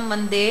 கிருஷ்ணம்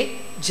வந்தே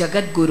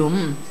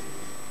ஜகத்குரும்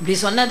இப்படி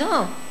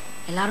சொன்னதும்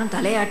எல்லாரும்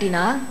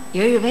தலையாட்டினா,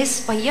 7 வயசு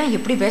பையன்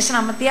எப்படி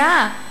பேசுறான் மத்தியா?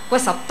 இப்போ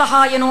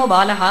சப்தஹாயனோ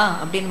பாலஹா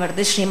அப்படின்னு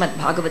வருது ஸ்ரீமத்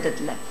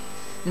பாகவதத்துல.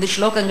 இந்த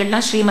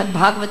ஸ்லோகங்கள்லாம் ஸ்ரீமத்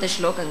பாகவத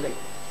ஸ்லோகங்கள்.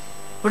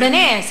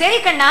 உடனே சரி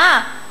கண்ணா,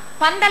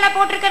 பந்தல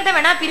போட்டிருக்கிறத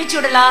வேணா பிரிச்சு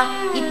விடலாம்,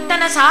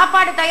 இத்தனை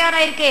சாப்பாடு தயாரா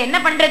இருக்கே என்ன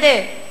பண்றது?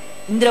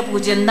 இந்திர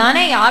பூஜன்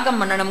தானே, யாகம்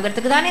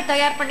பண்ணணுங்கிறதுக்கு தானே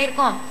தயார்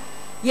பண்ணிருக்கோம்.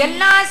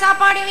 எல்லா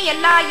சாப்பாடையும்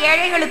எல்லா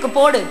ஏழைகளுக்கு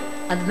போடு.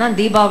 அதுதான்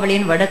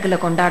தீபாவளின்னு வடக்குல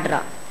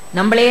கொண்டாடுறா.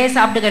 நம்மளே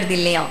சாப்பிட்டுக்கிறது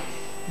இல்லையா?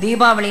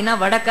 தீபாவளினா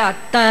வடக்க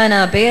அத்தனை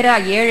பேரா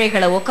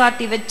ஏழைகளை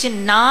உக்காத்தி வச்சு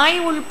நாய்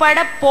உள்பட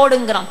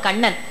போடுங்கிறான்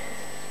கண்ணன்.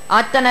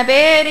 அத்தனை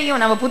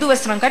பேரையும் நம்ம புது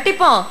வஸ்திரம்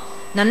கட்டிப்போம்,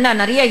 நல்லா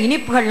நிறைய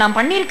இனிப்புகள்லாம்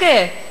பண்ணிருக்கு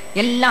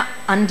எல்லாம்.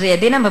 அன்றைய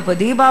தினம் இப்ப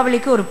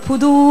தீபாவளிக்கு ஒரு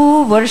புது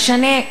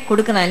வருஷனே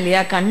கொடுக்கணும்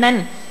இல்லையா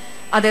கண்ணன்?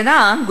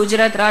 அதுதான்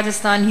குஜராத்,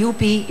 ராஜஸ்தான்,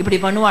 யூபி இப்படி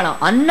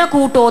பண்ணுவாளாம்.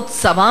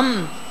 அன்னகூட்டோத்சவம்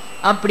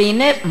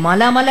அப்படின்னு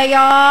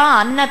மலமலையா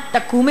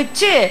அன்னத்தை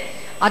குமிச்சு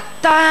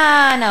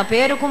அத்தனை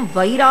பேருக்கும்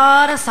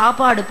வயிறார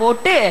சாப்பாடு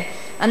போட்டு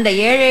அந்த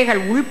ஏழைகள்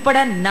உள்பட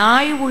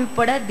நாய்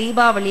உள்பட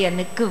தீபாவளி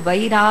அன்னைக்கு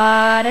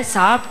வயிறார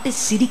சாப்பிட்டு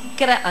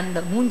சிரிக்கிற அந்த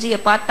மூஞ்சிய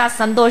பார்த்தா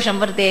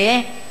சந்தோஷம் வருதே.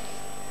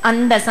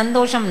 அந்த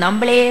சந்தோஷம்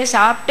நம்மளே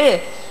சாப்பிட்டு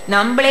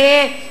நம்மளே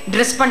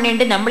ட்ரெஸ்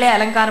பண்ணிட்டு நம்மளே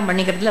அலங்காரம்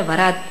பண்ணிக்கிறதுல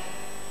வராது.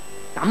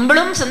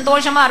 நம்மளும்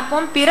சந்தோஷமா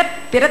இருப்போம்,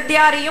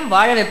 பிறத்தியாரையும்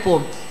வாழ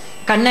வைப்போம்.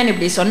 கண்ணன்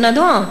இப்படி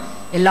சொன்னதும்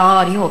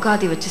எல்லாரையும்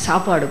உட்காத்தி வச்சு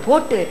சாப்பாடு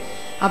போட்டு,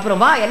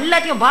 அப்புறம் வா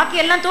எல்லாத்தையும்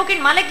பாக்கி எல்லாம்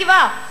தூக்கிட்டு மலைக்கு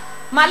வா,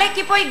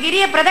 மலைக்கு போய்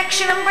கிரிய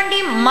பிரதட்சிணம் பண்ணி,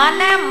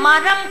 மலை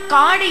மரம்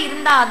காடு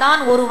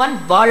இருந்தாதான் ஒருவன்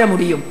வாழ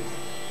முடியும்.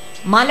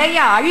 மலைய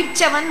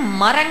அழிச்சவன்,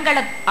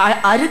 மரங்களை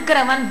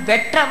அறுக்கிறவன்,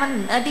 வெற்றவன்,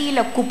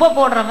 நதியில குப்பை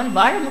போடுறவன்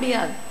வாழ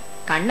முடியாது.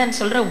 கண்ணன்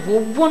சொல்ற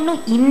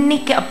ஒவ்வொன்றும்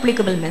இன்னைக்கு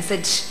அப்ளிகபிள்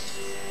மெசேஜ்.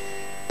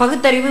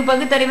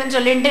 பகுத்தறிவுன்னு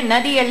சொல்லிட்டு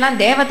நதி எல்லாம்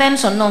தேவதைன்னு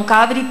சொன்னோம்,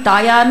 காவிரி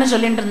தாயார்னு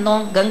சொல்லிட்டு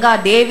இருந்தோம், கங்கா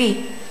தேவி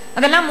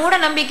அதெல்லாம் மூட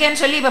நம்பிக்கைன்னு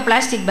சொல்லி இப்ப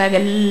பிளாஸ்டிக் பேக்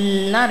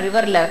எல்லாம்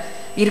ரிவர்ல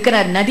இருக்கிற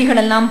நதிகள்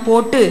எல்லாம்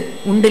போட்டு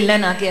உண்டு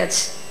இல்லைன்னு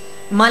ஆக்கியாச்சு.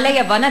 மலைய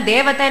வன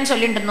தேவதைன்னு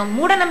சொல்லிட்டு இருந்தோம்.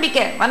 மூட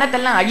நம்பிக்கை,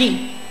 வனத்தெல்லாம் அழி,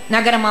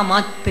 நகரமா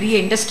பெரிய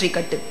இண்டஸ்ட்ரி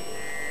கட்டு.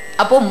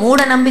 அப்போ மூட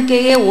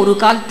நம்பிக்கையே ஒரு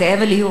கால்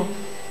தேவலையோ?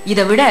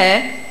 இதை விட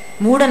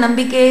மூட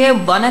நம்பிக்கையே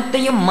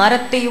வனத்தையும்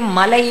மரத்தையும்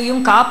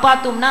மலையையும்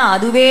காப்பாத்தும்னா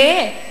அதுவே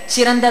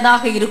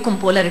சிறந்ததாக இருக்கும்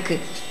போல இருக்கு.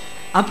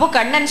 அப்போ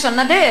கண்ணன்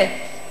சொன்னது,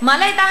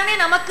 மலை தானே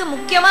நமக்கு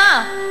முக்கியமா,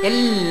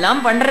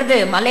 எல்லாம் பண்றது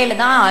மலையில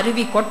தான்,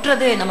 அருவி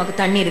கொட்டுறது, நமக்கு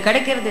தண்ணீர்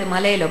கிடைக்கிறது,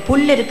 மலையில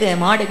புல் இருக்கு,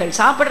 மாடுகள்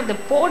சாப்பிடுறது,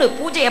 போடு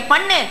பூஜைய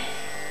பண்ணு.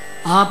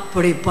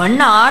 அப்படி பண்ண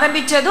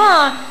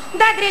ஆரம்பிச்சதும்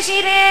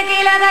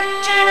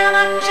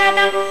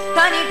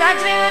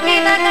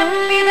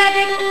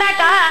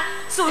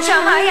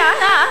சுஷமயா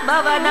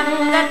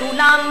பவனங்க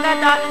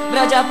துலாங்கதா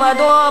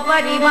பிரஜபதோ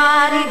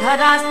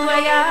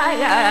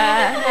பரிவாரிதராஸ்த்வயாய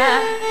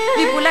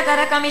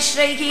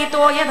விபுலகரகமிஸ்ரைஹி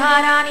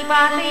தோயதாராணி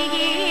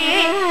பாதைஹி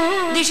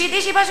திஷி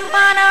திஷி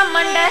பசுபானாம்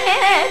மண்டலே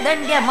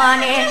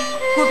தண்ட்யமானே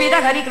குபித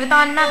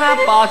ஹரிகிருதான்னக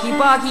பாஹி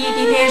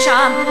பாஹீதி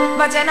தேஷாம்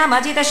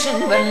வச்சனமஜித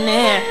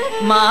ஷண்வன்னே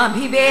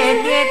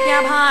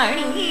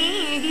மாபிவேத்யத்யபாணி.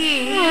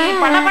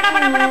 பட பட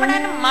பட பட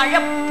படன்னு மழை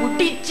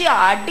புட்டிச்சு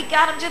அடிக்க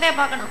ஆரம்பிச்சதே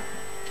பார்க்கணும்.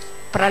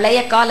 பிரளய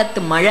காலத்து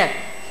மழை,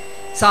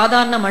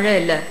 சாதாரண மழை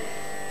இல்லை.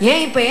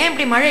 ஏன்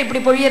இப்படி மழை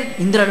இப்படி பொழியறது?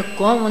 இந்திரனுக்கு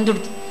கோவம்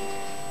வந்துடுது.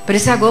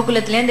 பெருசா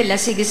கோகுலத்திலேருந்து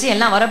லசி கிசி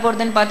எல்லாம்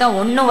வரப்போறதுன்னு பார்த்தா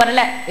ஒன்னும்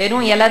வரல,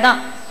 வெறும் இலை தான்.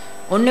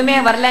 ஒண்ணுமே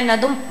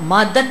வரலன்னதும்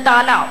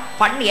மதத்தால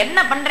என்ன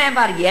பண்றேன்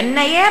பாரு,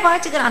 என்னையே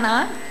பாய்ச்சுக்கிறானா.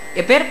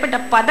 எப்பேற்பட்ட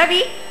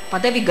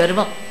பதவி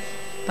கர்வம்.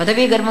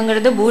 பதவி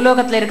கர்வங்கிறது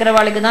பூலோகத்துல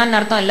இருக்கிறவாளுக்கு தான்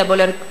அர்த்தம் இல்லை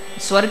போல இருக்கு.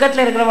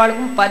 ஸ்வர்க்கத்துல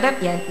இருக்கிறவாளுக்கும்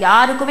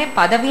யாருக்குமே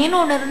பதவின்னு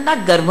ஒண்ணு இருந்தா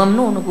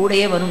கர்வம்னு ஒண்ணு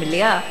கூடயே வரும்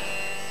இல்லையா?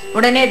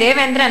 உடனே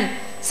தேவேந்திரன்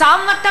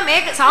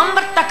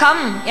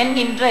சாம்பர்த்தகம்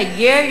என்கின்ற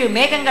 7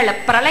 மேகங்களை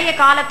பிரளய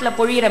காலத்துல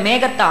பொழியிற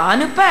மேகத்தை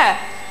அனுப்ப,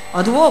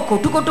 அதுவோ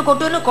கொட்டு கொட்டு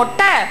கொட்டுன்னு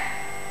கொட்ட,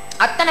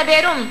 அத்தனை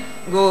பேரும்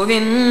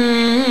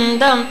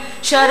கோவிந்தம்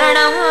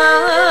சரணம்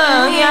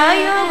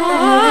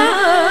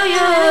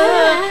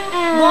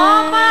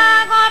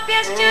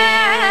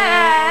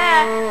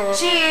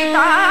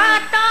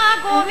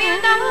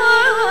கோவிந்தம்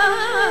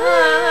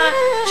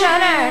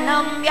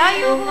சரணம்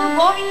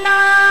கோவிந்தா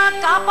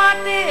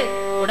காப்பாத்து.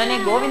 உடனே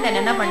கோவிந்தன்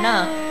என்ன பண்ணா,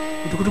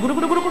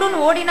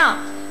 குடுன்னு ஓடினா.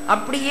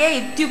 அப்படியே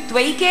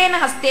இத்யுக்த்வைகேன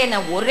ஹஸ்தேன,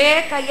 ஒரே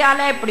கையால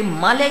இப்படி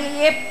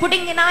மலையே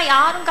பிடுங்கினா.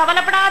 யாரும்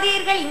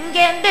கவலைப்படாதீர்கள்,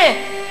 இங்கேருந்து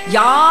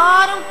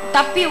யாரும்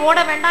தப்பி ஓட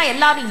வேண்டாம்,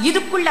 எல்லாரும்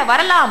இதுக்குள்ள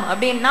வரலாம்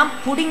அப்படின்னா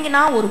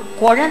புடுங்கினா. ஒரு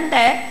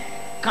குழந்தை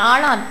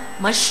காளான்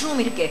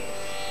மஷ்ரூம் இருக்கே,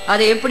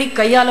 அதை எப்படி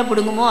கையால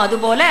புடுங்குமோ அது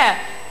போல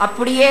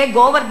அப்படியே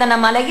கோவர்தன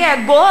மலைய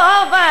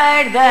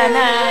Govardhana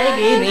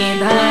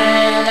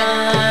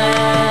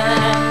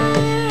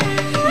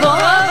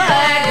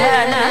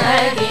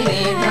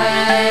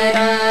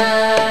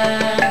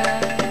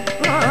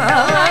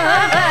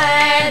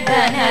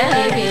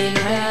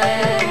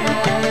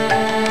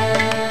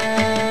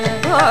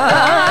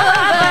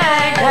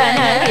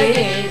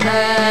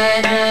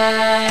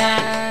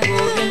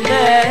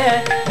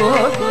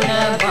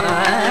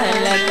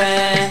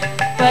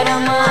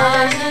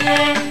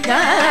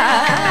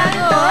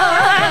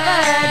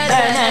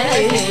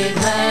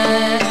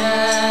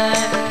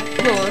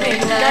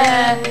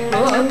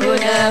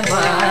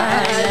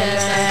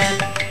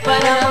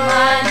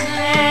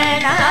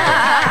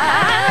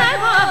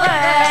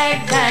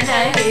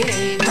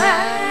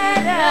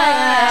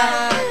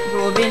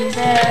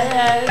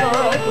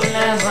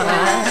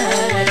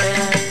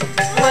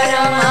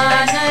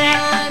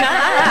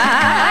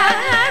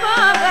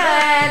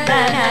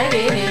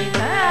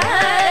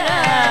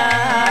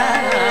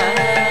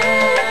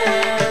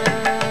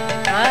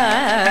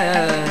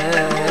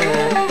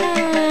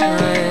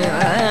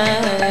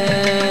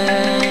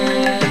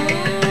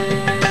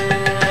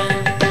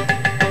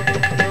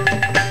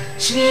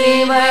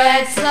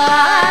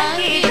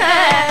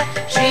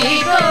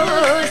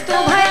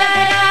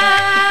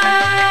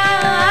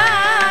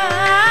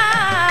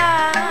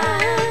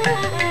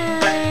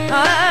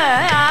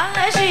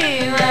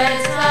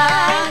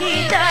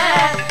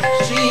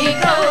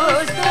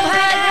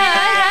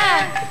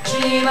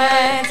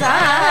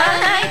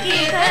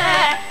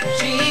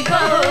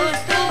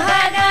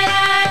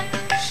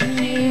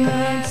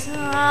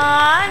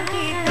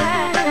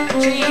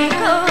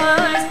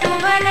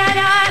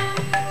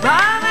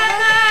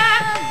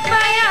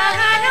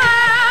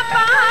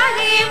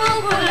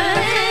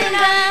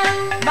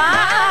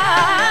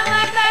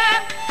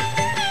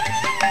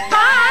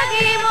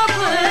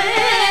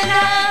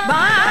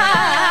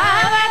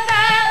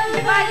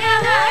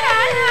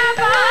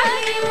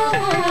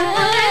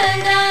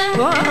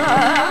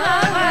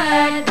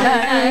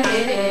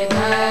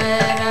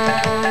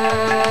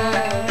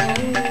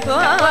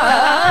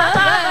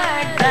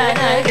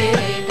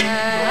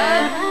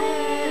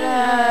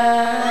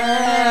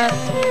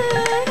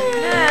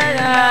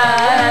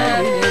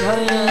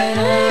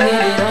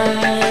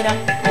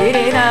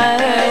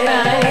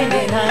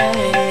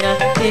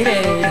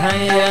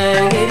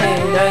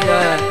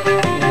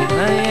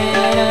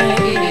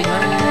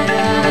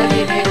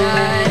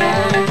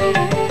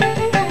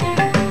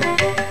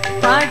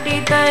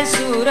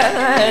Su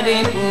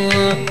suraripu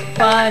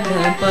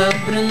padapa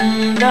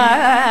brinda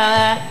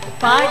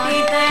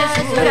padita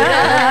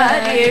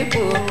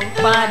suraripu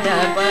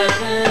padapa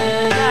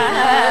brinda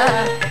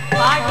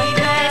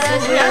padita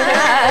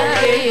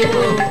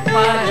suraripu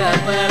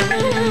padapa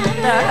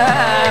brinda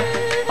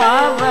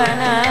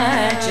pavana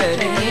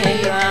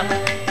charya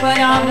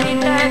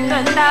paramita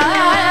kanda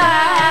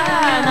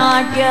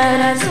natya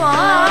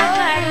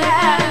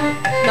raswaya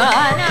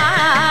gana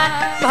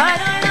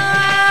bharana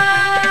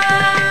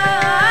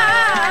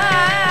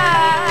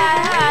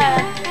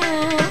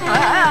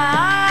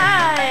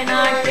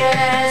natya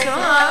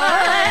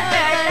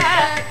raswaya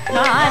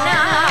gana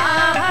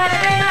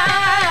bharana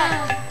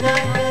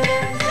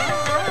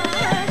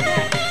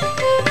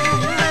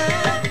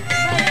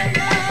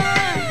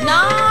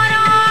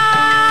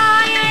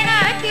narayana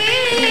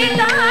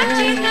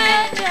kirtachita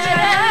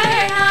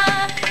charana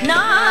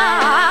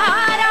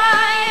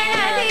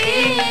narayana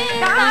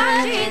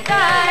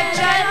kirtachita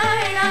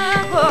charana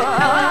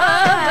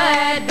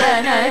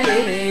govardhana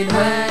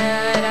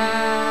giridhara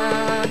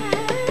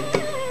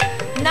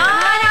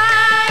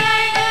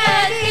narayana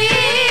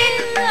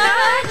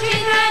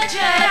kirtachita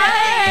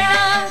charana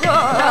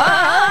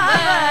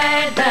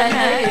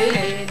govardhana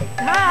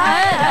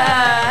giridhara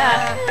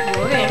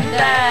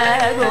govinda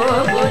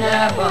gokula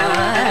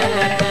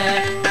bharata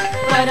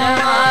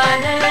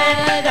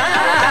paramananda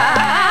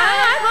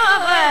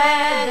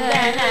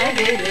govardhana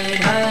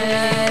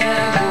giridhara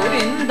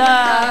govinda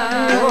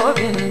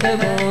govinda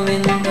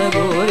govinda govinda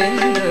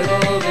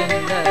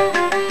govinda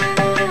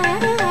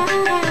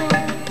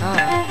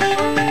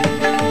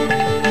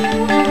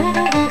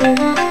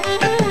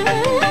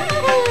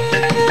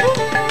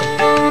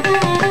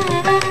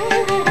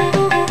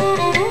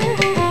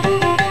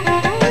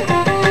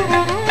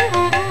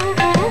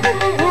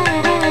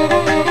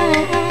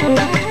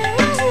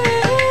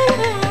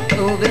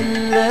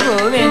Govind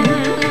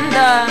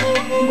Govinda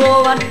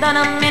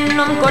Govardhanam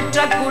என்னும்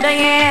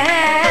கொற்றக்குடையே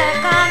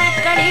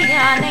காணக்கடி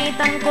யானை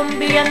தன்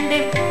கும்பிழந்து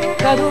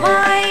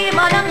கருவாய்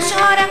மதம்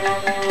சோர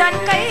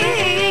தன் கை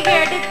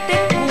எடுத்து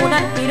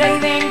கூனத்திரை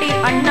வேண்டி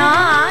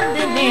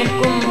அண்ணாந்து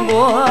மேற்கும்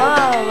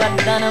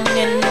கோவர்தனம்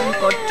என்னும்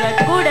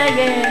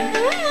கொற்றக்குடையே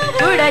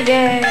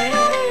குடையே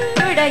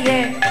குடையே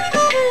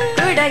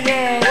குடையே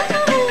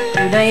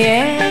குடையே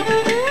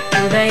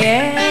குடையே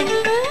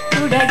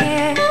குடையே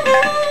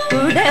குடையே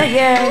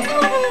குடையே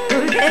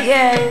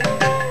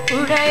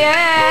குடையே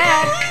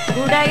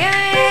குடையே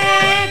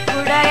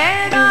குடையே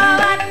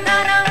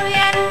கோவர்தனம்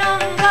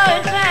என்னும்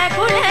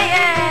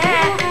கொற்றக்குடையே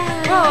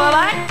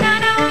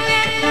கோவர்தனம்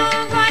என்னும்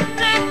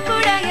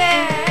கொற்றக்குடையே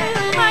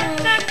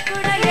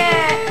கொற்றக்குடையே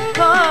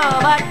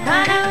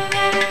கோவர்தனம்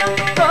என்னும்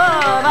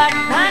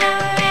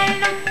கோவர்தனம்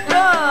என்னும்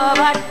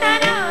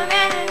கோவர்தனம்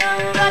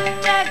என்னும்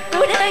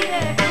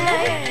கொற்றக்குடையே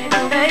குடையே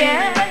குடையே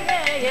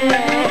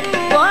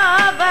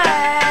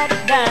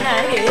கோவர்தன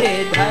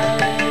கிரிதர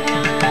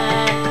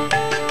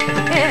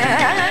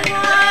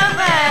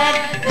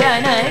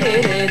கோவர்தன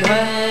கிரிதர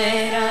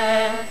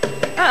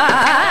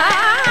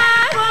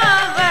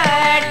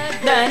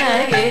கோவர்தன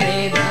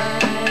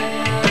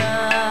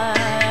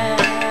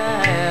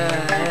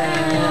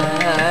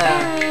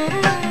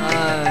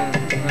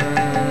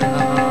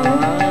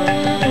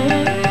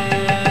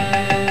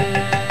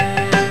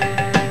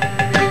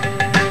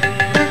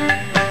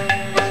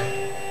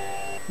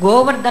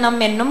கோவர்தனம்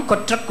என்னும்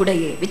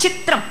கொற்றக்குடையே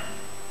விசித்திரம்.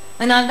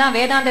 அதனால்தான்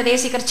வேதாந்த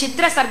தேசிகர்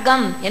சித்திர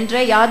சர்க்கம்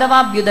என்ற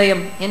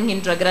யாதவாபியுதயம்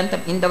என்கின்ற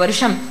கிரந்தம் இந்த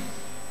வருஷம்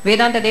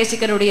வேதாந்த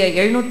தேசிகருடைய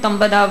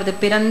 750வது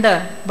பிறந்த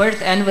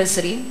பர்த்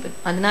ஆனிவர்சரி.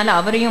 அதனால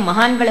அவரையும்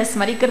மகான்களை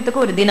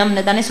ஸ்மரிக்கிறதுக்கு ஒரு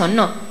தினம்னு தானே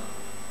சொன்னோம்.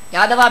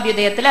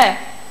 யாதவாபியுதயத்துல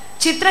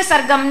சித்திர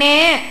சர்க்கம்னே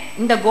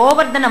இந்த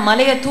கோவர்தன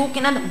மலையை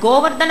தூக்கினது,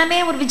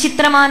 கோவர்தனமே ஒரு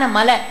விசித்திரமான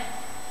மலை.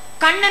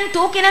 கண்ணன்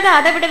தூக்கினது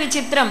அதை விட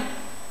விசித்திரம்.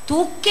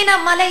 தூக்கின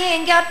மலையை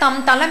எங்கேயா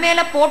தம்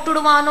தலைமையில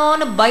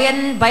போட்டுடுவானோன்னு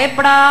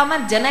பயப்படாம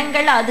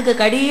ஜனங்கள் அதுக்கு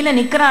கடியில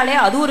நிக்கிறாளே,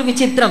 அது ஒரு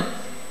விசித்திரம்.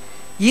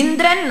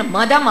 இந்திரன்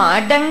மதம்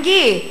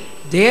அடங்கி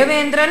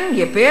தேவேந்திரன்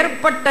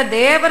எப்பேற்பட்ட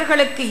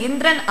தேவர்களுக்கு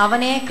இந்திரன்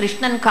அவனே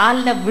கிருஷ்ணன்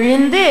காலில்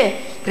விழுந்து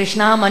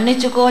கிருஷ்ணா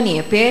மன்னிச்சுக்கோ நீ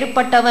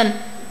எப்பேற்பட்டவன்,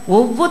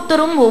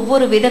 ஒவ்வொருத்தரும்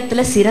ஒவ்வொரு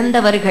விதத்துல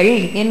சிறந்தவர்கள்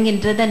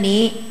என்கின்றத நீ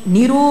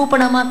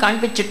நிரூபணமா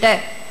காண்பிச்சுட்ட.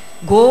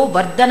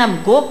 கோவர்தனம்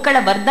கோக்களை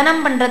வர்தனம்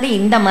பண்றது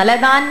இந்த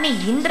மலைதான்,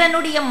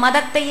 இந்திரனுடைய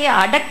மதத்தையே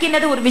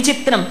அடக்கினது ஒரு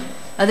விசித்திரம்.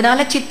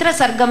 அதனால சித்திர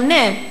சர்க்கம்னு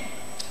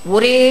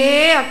ஒரே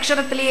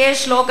அக்ஷரத்திலேயே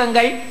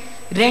ஸ்லோகங்கள்,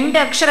 2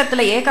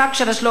 அக்ஷரத்துல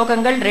ஏகாட்சர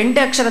ஸ்லோகங்கள்,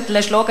 2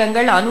 அக்ஷரத்துல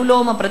ஸ்லோகங்கள்,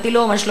 அனுலோம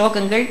பிரதிலோம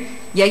ஸ்லோகங்கள்.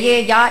 யயே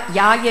யா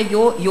யாய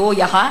யோ யோ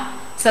யஹா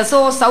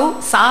சசோ சௌ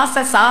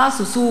சாச சா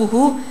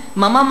சுசூஹு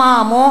மம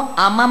மாமோ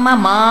அமம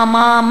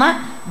மாமாம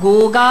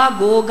கோகா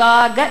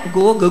கோகாக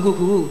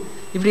கோககுஹு.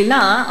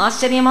 இப்படிலாம்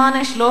ஆச்சரியமான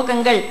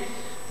ஸ்லோகங்கள்.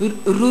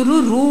 ருரு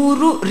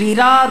ரூரு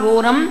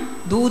ரிராரோரம்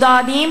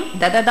தூதாதீம்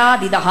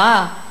தததாதிதஹா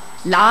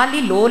லாலி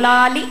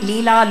லோலாலி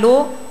லீலாலோ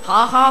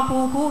ஹாஹா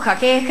ஹூஹு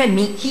ஹகேக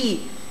நிஹி.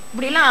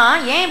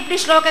 இப்படிலாம் ஏன் இப்படி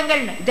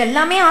ஸ்லோகங்கள்?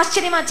 இதெல்லாமே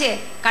ஆச்சரியமாச்சே.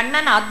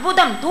 கண்ணன்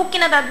அத்புதம்,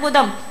 தூக்கினது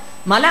அத்புதம்,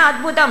 மலை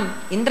அத்புதம்,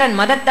 இந்திரன்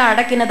மதத்தை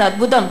அடக்கினது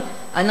அத்புதம்.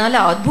 அதனால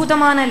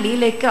அற்புதமான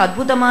லீலைக்கு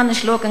அற்புதமான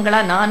ஸ்லோகங்களா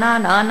நானா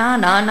நானா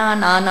நானா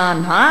நானா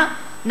நா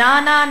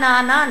நானா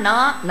நானா நா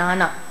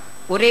நானா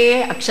ஒரே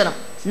அக்ஷரம்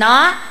நா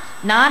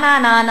நானா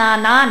நானா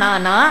நா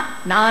நானா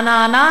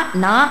நானா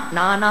நா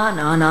நானா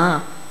நானா.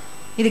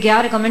 இதுக்கு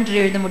யாரு கமெண்ட்ரி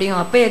எழுத முடியும்?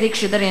 அப்பய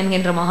தீக்ஷிதர்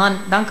என்கின்ற மகான்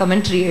தான்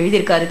கமெண்ட்ரி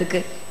எழுதியிருக்காரு. இதுக்கு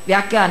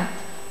வியாக்கியான்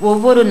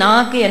ஒவ்வொரு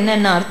நாக்கு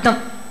என்னென்ன அர்த்தம்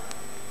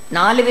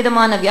 4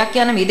 விதமான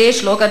வியாக்கியானம் இதே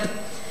ஸ்லோகத்துக்கு.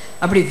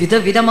 அப்படி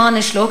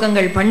விதவிதமான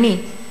ஸ்லோகங்கள் பண்ணி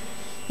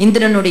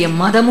இந்திரனுடைய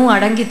மதமும்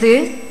அடங்கித்து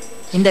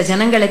இந்த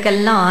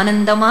ஜனங்களுக்கெல்லாம்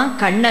ஆனந்தமா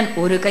கண்ணன்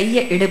ஒரு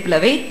கையை இடுப்புல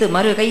வைத்து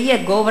மறு கைய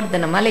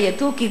கோவர்தன மலையை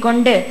தூக்கி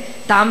கொண்டு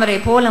தாமரை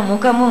போல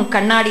முகமும்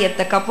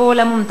கண்ணாடியத்த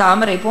கபோலமும்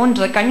தாமரை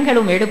போன்ற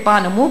கண்களும்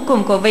எடுப்பான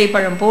மூக்கும் கொவ்வை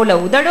பழம் போல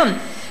உதடும்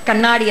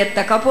கண்ணாடியத்த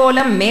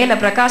கபோலம் மேல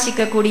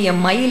பிரகாசிக்கக்கூடிய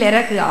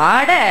மயிலிறகு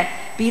ஆட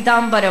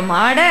பீதாம்பரம்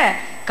ஆட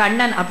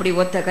கண்ணன் அப்படி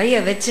ஒத்த கைய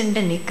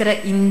வச்சுட்டு நிக்கிற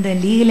இந்த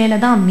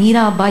லீலையில தான்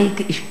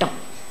மீராபாய்க்கு இஷ்டம்.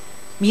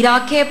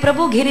 மீராக்கே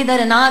பிரபு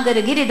கிரிதர நாகர்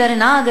கிரிதர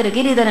நாகர்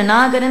கிரிதர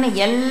நாகர்னு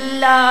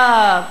எல்லா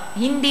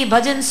ஹிந்தி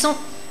பஜன்ஸும்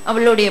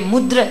அவளுடைய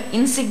முத்ர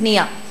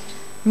இன்சிக்னியா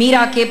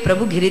மீராக்கே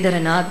பிரபு கிரிதர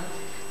நாக்.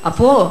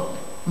 அப்போ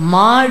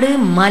மாடு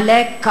மலை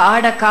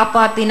காடை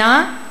காப்பாத்தினா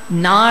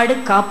நாடு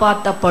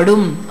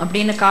காப்பாத்தப்படும்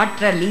அப்படின்னு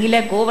காட்டுற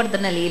லீல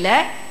கோவர்தன லீல.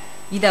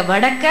 இத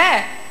வடக்க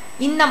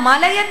இந்த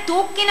மலையை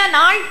தூக்கின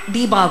நாள்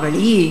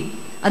தீபாவளி.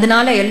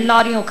 அதனால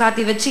எல்லாரையும்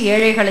உட்காத்தி வச்சு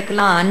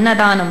ஏழைகளுக்கெல்லாம்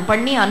அன்னதானம்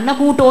பண்ணி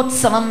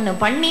அன்னகூட்டோத்சவம்னு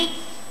பண்ணி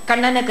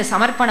கண்ணனுக்கு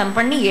சமர்ப்பணம்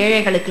பண்ணி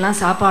ஏழைகளுக்கெல்லாம்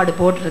சாப்பாடு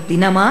போடுற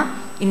தினமா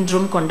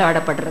இன்றும்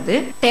கொண்டாடப்படுறது.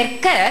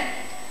 தெற்க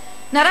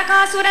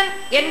நரகாசுரன்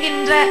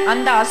என்கின்ற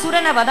அந்த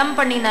அசுரனை வதம்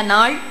பண்ணின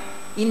நாள்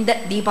இந்த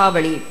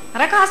தீபாவளி.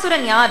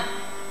 நரகாசுரன் யார்?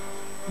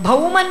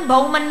 பௌமன்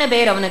பௌமன்னு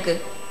பேர் அவனுக்கு.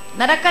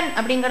 நரக்கன்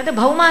அப்படிங்கிறது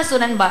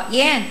பௌமாசுரன் பா.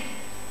 ஏன்?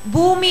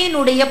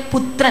 பூமியினுடைய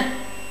புத்திரன்.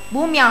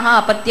 பூமியாக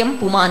அபத்தியம்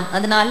புமான்,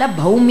 அதனால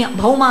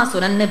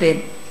பௌமாசுரன்னு பேர்.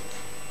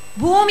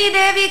 பூமி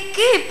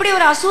தேவிக்கு இப்படி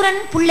ஒரு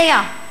அசுரன்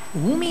புள்ளையா?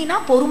 பூமினா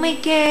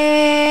பொறுமைக்கே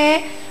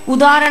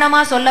உதாரணமா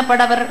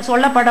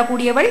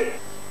சொல்லப்படக்கூடியவள்.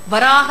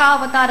 வராக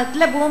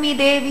அவதாரத்துல பூமி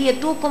தேவியை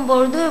தூக்கும்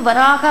பொழுது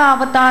வராக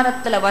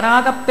அவதாரத்துல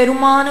வராக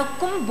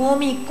பெருமானுக்கும்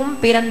பூமிக்கும்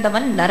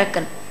பிறந்தவன்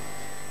நரக்கன்.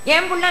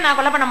 ஏன் புள்ள நான்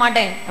கொலை பண்ண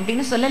மாட்டேன்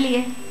அப்படின்னு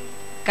சொல்லலையே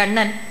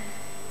கண்ணன்.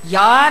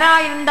 யாரா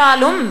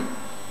இருந்தாலும்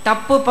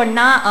தப்பு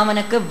பண்ணா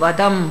அவனுக்கு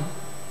வதம்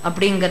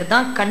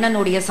அப்படிங்கிறதுதான்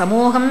கண்ணனுடைய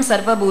சமூகம்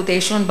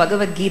சர்வபூதேஷுன்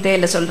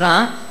பகவத்கீதையில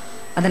சொல்றான்.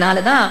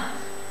 அதனாலதான்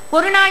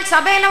ஒரு நாள்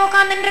சபையில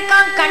உட்கார்ந்துட்டு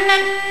இருக்கான்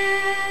கண்ணன்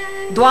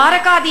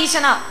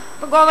துவாரகாதீசனா.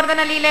 இப்ப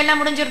கோவர்தன லீல எல்லாம்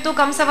முடிஞ்சிருத்து,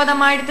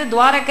 கம்சவதம் ஆயிடுத்து.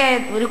 துவாரகை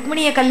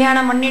ருக்மிணிய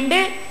கல்யாணம் பண்ணிண்டு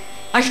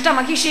அஷ்ட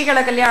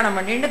மகிஷிகளை கல்யாணம்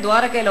பண்ணிண்டு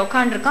துவாரகையில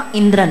உட்காந்து இருக்கான்.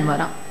 இந்திரன்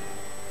வரான்.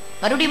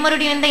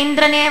 மறுபடியும் இந்த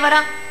இந்திரனே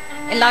வரான்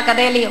எல்லா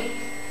கதையிலையும்.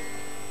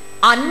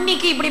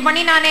 அன்னைக்கு இப்படி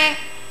பண்ணினானே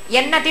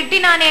என்ன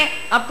திட்டினானே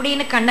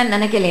அப்படின்னு கண்ணன்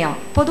நினைக்கலையாம்.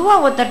 பொதுவா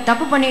ஒருத்தர்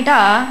தப்பு பண்ணிட்டா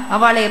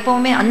அவளை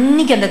எப்பவுமே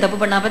அன்னைக்கு அந்த தப்பு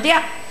பண்ணா பத்தியா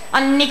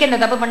அன்னைக்கு அந்த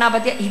தப்பு பண்ணா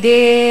பத்தியா இதே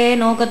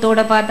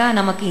நோக்கத்தோட பார்த்தா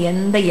நமக்கு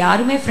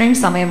யாருமே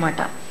ஃப்ரெண்ட்ஸ் அமைய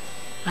மாட்டான்.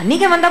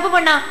 அன்னைக்கு அவன் தப்பு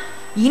பண்ணா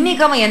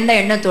இன்னைக்கு அவன் எந்த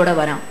எண்ணத்தோட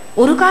வரான்?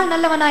 ஒரு கால்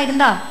நல்லவனா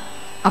இருந்தா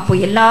அப்போ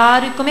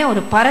எல்லாருக்குமே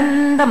ஒரு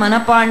பரந்த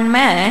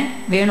மனப்பான்மை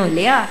வேணும்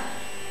இல்லையா?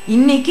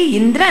 இன்னைக்கு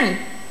இந்திரன்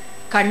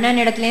கண்ணன்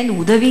இடத்துல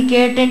இருந்து உதவி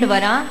கேட்டுட்டு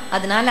வரான்.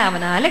 அதனால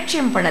அவனை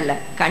அலட்சியம் பண்ணல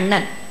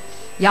கண்ணன்.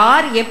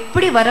 யார்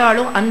எப்படி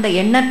வராலும் அந்த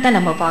எண்ணத்தை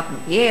நம்ம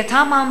பார்க்கணும். ஏ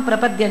யதா மாம்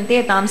பிரபத்யந்தே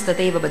தாம்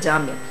ததைவ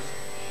பஜாம்யம்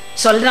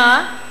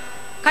சொல்றான்.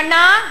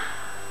 கண்ணா,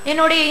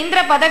 என்னுடைய இந்திர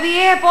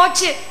பதவியே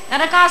போச்சு.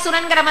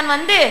 நரகாசுரன்கிறவன்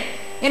வந்து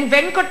என்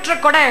வெண்கொற்ற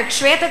கொடை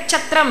ஸ்வேத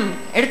சத்திரம்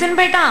எடுத்துன்னு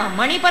போயிட்டான்.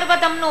 மணி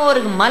பர்வதம்னு ஒரு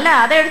மலை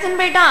அதை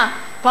எடுத்துன்னு போயிட்டான்.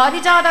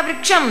 பாரிஜாத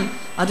விருட்சம்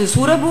அது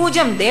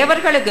சுரபூஜம்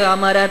தேவர்களுக்கு.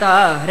 அமரதா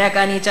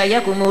ரகனிச்சய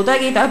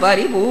குமுதகித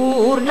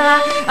பரிபூர்ண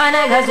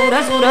அனக சுர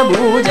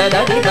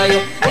சுரபூஜததிதய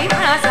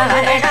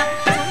விநாசஹரண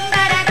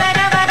சுந்தர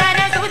கரவரன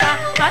சுதா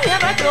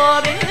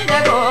பரமகோவிந்த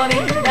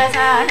கோவிந்த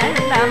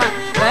சானந்தம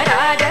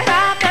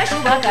வராஜராப்த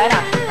சுபகர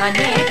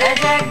அநேக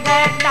ஜகதானந்த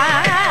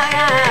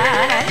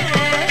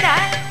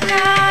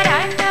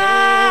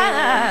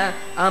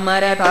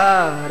அமரதா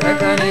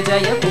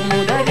ரகனிச்சய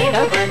குமுதகித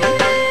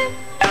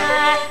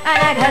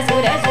அனக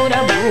சுர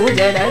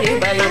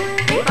சுரபூஜததிதய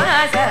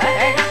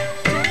விநாசஹரண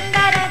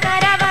சுந்தர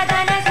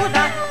கரவரன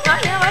சுதா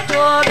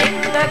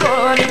பரமகோவிந்த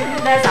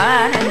கோவிந்த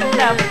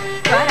சானந்தம்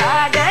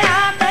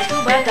வராஜராப்த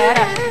சுபகர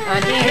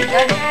அநேக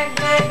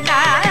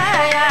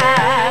ஜகதாய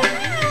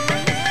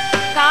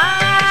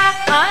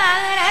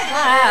காரக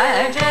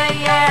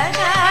ஜய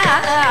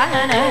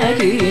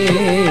ஜானகி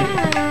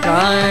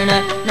காண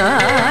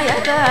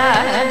நாயக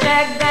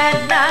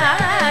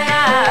ஜகதாய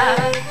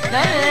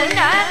நந்த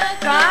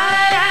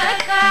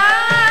காரக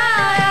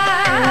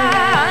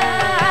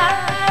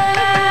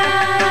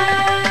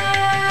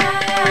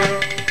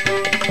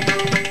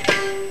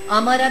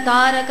அமர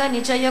தாரக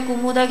நிச்சய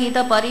குமுதகித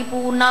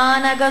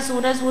பரிபூர்ணானக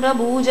சுர சுர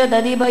பூஜ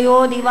ததிபயோ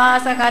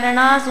திவாச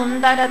கரணா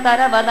சுந்தர தர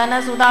வதன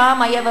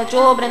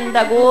சுதாமயவச்சோ பிருந்த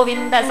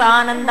கோவிந்த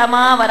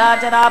சானந்தமா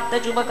வராஜராப்த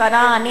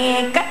சுபகரா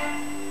அநேக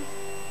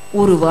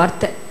ஒரு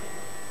வார்த்தை.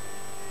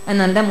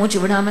 அதனால மூச்சு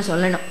விடாம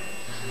சொல்லணும்.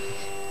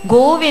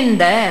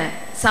 கோவிந்த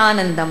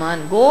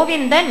சானந்தமான்.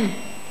 கோவிந்தன்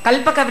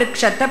கல்பக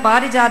விருட்சத்தை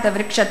பாரிஜாத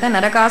விருட்சத்தை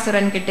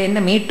நரகாசுரன் கிட்ட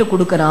இருந்து மீட்டு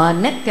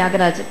கொடுக்கறான்னு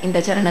தியாகராஜர் இந்த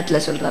சரணத்துல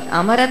சொல்றார்.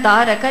 அமர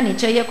தாரக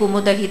நிச்சய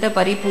குமுதகித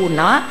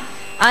பரிபூர்ணா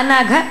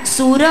அனக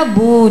சுர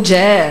பூஜ.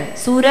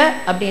 சுர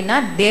அப்படின்னா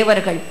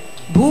தேவர்கள்,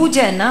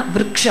 பூஜன்னா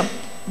விருட்சம்,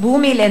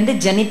 பூமியில இருந்து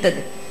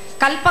ஜனித்தது.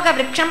 கல்பக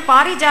விருட்சம்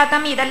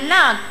பாரிஜாதம்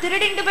இதெல்லாம்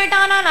திருடிண்டு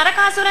போயிட்டானா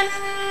நரகாசுரன்.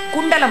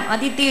 குண்டலம்,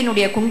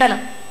 அதித்தியினுடைய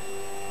குண்டலம்.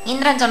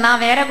 இந்திரன் சொன்னா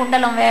வேற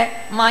குண்டலம்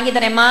வாங்கி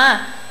தரேம்மா.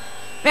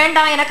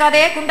 வேண்டாம், எனக்கு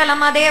அதே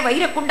குண்டலம், அதே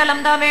வைர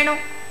குண்டலம் தான் வேணும்.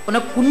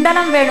 உனக்கு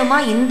குண்டலம் வேணுமா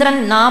இந்திரன்,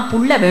 நான்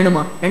புள்ள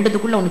வேணுமா?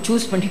 ரெண்டுத்துக்குள்ள ஒன்னு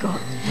சூஸ் பண்ணிக்கோ.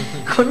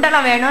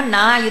 குண்டலம் வேணும்,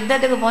 நான்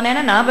யுத்தத்துக்கு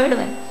போனேன்னா நான்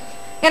போயிடுவேன்,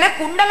 எனக்கு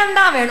குண்டலம்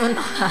தான் வேணும்.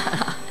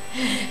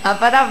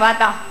 அப்பதான்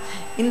பார்த்தா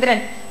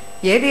இந்திரன்,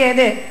 ஏது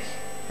ஏது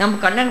நம்ம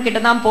கண்ணன்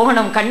கிட்டதான்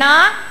போகணும். கண்ணா,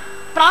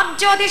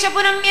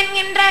 பிராக்ஜோதிஷபுரம்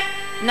என்கின்ற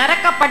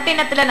நரக்க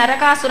பட்டினத்துல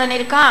நரகாசுரன்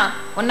இருக்கான்,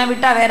 உன்னை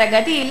விட்டா வேற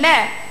கதி இல்ல.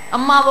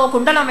 அம்மாவோ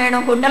குண்டலம்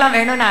வேணும் குண்டலம்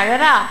வேணும்னு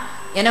அழறா,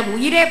 எனக்கு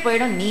உயிரே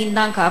போயிடும், நீ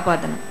தான்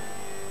காப்பாத்தணும்.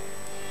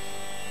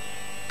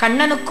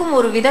 கண்ணனுக்கும்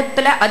ஒரு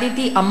விதத்துல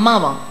அதித்தி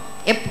அம்மாவாம்.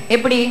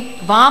 எப்படி?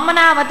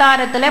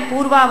 வாமனாவதாரத்துல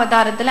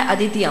பூர்வாவதாரத்துல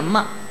அதித்தி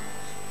அம்மா.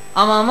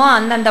 அவன்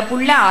அந்தந்த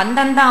புள்ள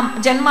அந்தந்த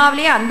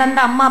ஜென்மாவிலேயே அந்தந்த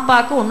அம்மா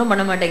அப்பாவுக்கு ஒண்ணும்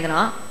பண்ண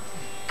மாட்டேங்கிறான்.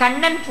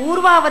 கண்ணன்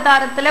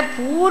பூர்வாவதாரத்துல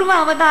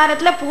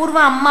பூர்வ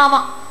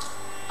அம்மாவாம்.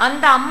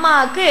 அந்த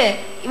அம்மாவுக்கு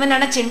இவன்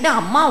நினைச்சுட்டு,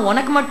 அம்மா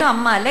உனக்கு மட்டும்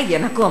அம்மா இல்ல,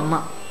 எனக்கும் அம்மா,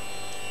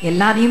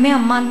 எல்லாரையுமே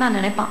அம்மான்னு தான்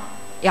நினைப்பான்.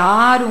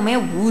 யாருமே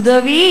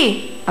உதவி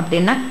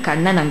அப்படின்னா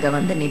கண்ணன் அங்க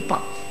வந்து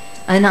நிற்பான்.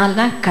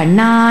 அதனால்தான்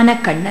கண்ணான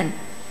கண்ணன்.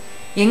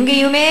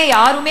 எங்கேயுமே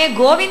யாருமே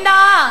கோவிந்தா,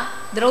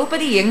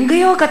 திரௌபதி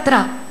எங்கேயோ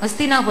கத்துறா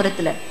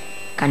ஹஸ்தினாபுரத்துல,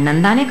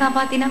 கண்ணன் தானே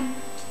காப்பாத்தினான்.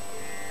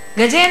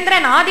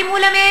 கஜேந்திரன் ஆதி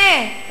மூலமே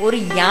ஒரு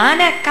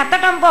யானை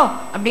கத்தட்டம் போ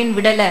அப்படின்னு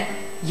விடல,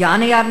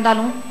 யானையா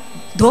இருந்தாலும்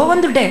தோ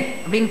வந்துட்டே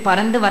அப்படின்னு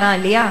பறந்து வரான்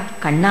இல்லையா,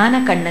 கண்ணான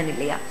கண்ணன்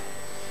இல்லையா.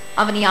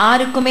 அவன்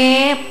யாருக்குமே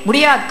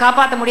முடியாது,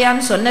 காப்பாற்ற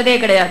முடியாதுன்னு சொன்னதே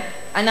கிடையாது.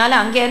 அதனால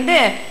அங்க இருந்து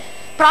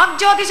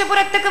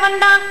பிராக்ஜோதிஷபுரத்துக்கு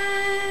வந்தான்,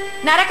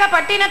 நரக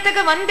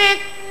பட்டினத்துக்கு வந்து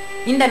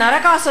இந்த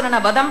நரகாசுரனை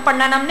வதம்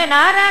பண்ணணும்னு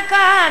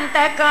நரகாந்த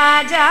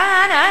காஜானமூர்த்தே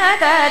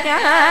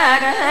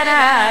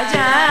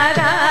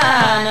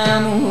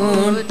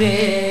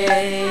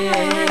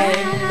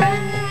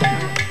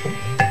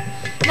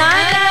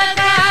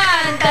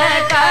நரகாந்த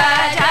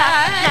காஜானமூர்த்தே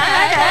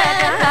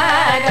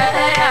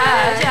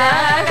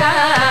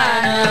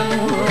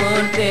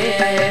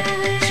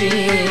ஸ்ரீ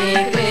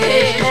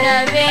கிருஷ்ண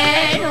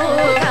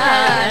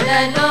வேணுகானலோல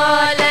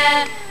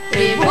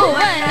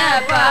திரிபுவன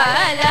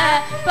பால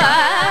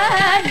பாலிகானமூர்த்தே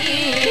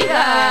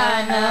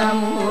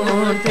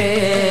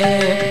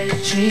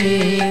ஸ்ரீ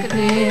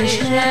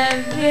கிருஷ்ண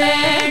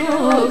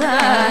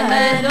வேணுகானலோல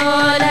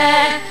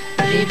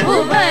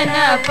திரிபுவன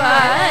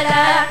பால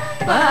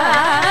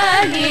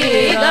பாலிகானமூர்த்தே.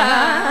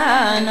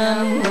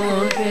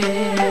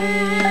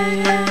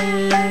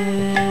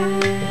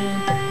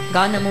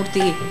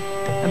 கானமூர்த்தி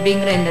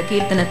அப்படிங்கிற இந்த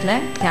கீர்த்தனத்துல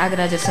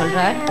தியாகராஜர்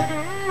சொல்றார்,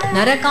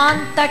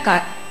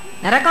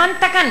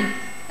 நரகாந்தகன்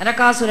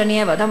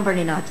நரகாசுரனைய வதம்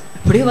பண்ணினார்.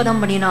 எப்படி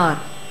வதம் பண்ணினார்?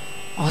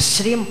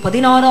 ஆச்சரியம்.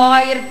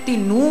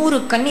 16,100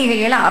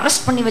 கன்னிகைகளை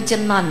அரெஸ்ட் பண்ணி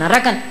வச்சிருந்தான்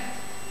நரகன்.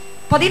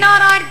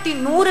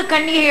 16,100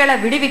 கன்னிகைகளை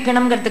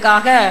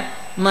விடுவிக்கணுங்கிறதுக்காக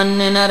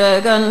மண்ணு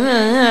நரகன்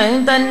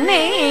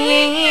தன்னை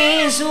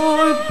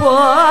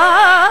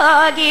சூழ்போகி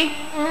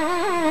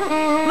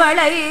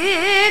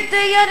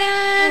வளைத்து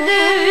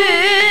எறிந்து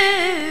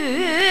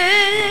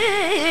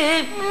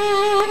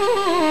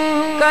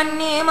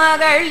கன்னி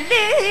மகள்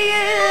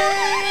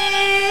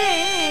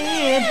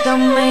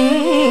தம்மை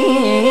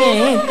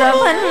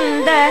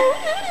கவர்ந்த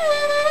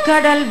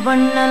கடல்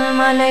வண்ணல்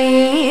மலை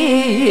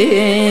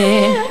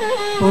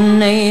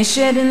புன்னை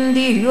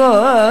செருந்தியோடு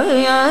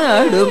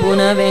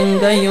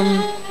புனவெங்கையும்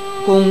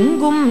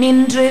பொங்கும்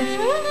நின்று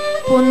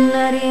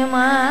புன்னரி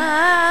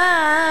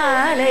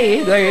மாலைகள்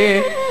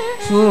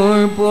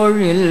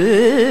சூழ்பொழில்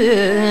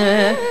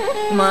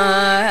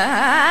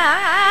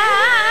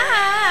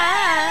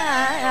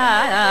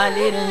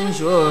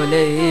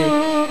மாலிருஞ்சோலை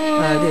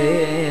அதே.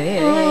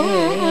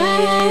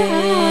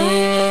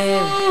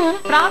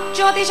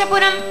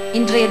 பிராக்ஜோதிஷபுரம்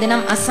இன்றைய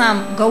தினம்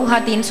அஸ்ஸாம்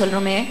கவுஹாத்தின்னு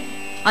சொல்றோமே,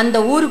 அந்த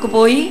ஊருக்கு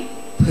போய்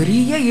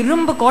பெரிய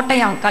இரும்பு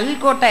கோட்டையாம், கல்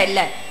கோட்டை இல்ல,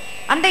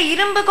 அந்த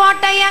இரும்பு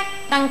கோட்டைய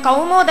தன்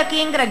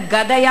கௌமோதகிங்கிற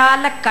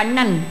கதையால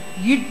கண்ணன்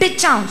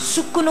இடிச்சான்,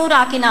 சுக்குநூறு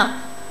ஆக்கினான்.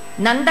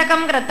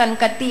 நந்தகம்ங்கிற தன்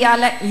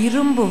கத்தியால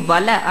இரும்பு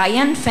வலை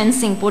அயன்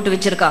ஃபென்சிங் போட்டு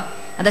வச்சிருக்கா.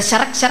 அத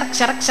சரக் சரக்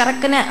சரக்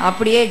சரக்குன்னு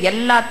அப்படியே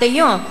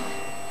எல்லாத்தையும்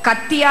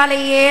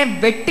கத்தியாலேயே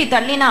வெட்டி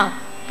தள்ளினா.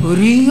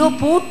 பெரிய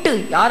பூட்டு,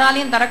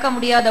 யாராலையும் திறக்க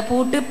முடியாத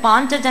பூட்டு,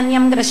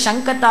 பாஞ்சஜன்யம்ங்கிற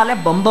சங்கத்தால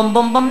பம்பம்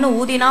பம்பம்னு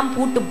ஊதினாம்.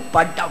 பூட்டு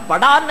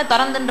படார்னு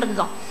திறந்துட்டு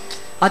இருந்தான்.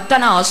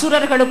 அத்தனை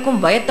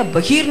அசுரர்களுக்கும் பயத்தை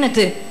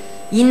பகீர்னது.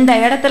 இந்த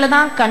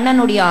இடத்துலதான்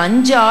கண்ணனுடைய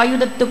 5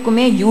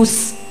 ஆயுதத்துக்குமே யூஸ்.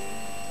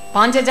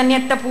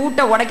 பாஞ்சஜன்யத்தை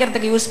பூட்டை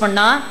உடைக்கிறதுக்கு யூஸ்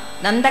பண்ணா,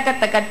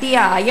 நந்தகத்தை கத்திய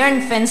அயன்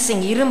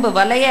ஃபென்சிங் இரும்பு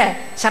வலைய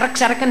சரக்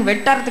சரக்கன்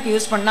வெட்டறதுக்கு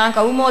யூஸ் பண்ணா,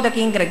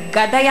 கௌமோதகிங்கிற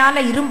கதையால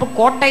இரும்பு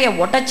கோட்டைய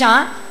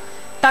உடைச்சான்.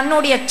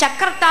 தன்னுடைய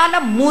சக்கரத்தால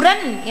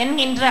முரன்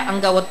என்கின்ற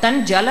அங்க ஒத்தன்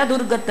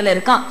ஜலதுர்கத்துல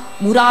இருக்கான்.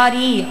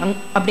 முராரி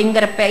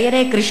அப்படிங்கிற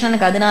பெயரே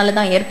கிருஷ்ணனுக்கு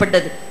அதனாலதான்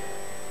ஏற்பட்டது.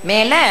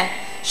 மேல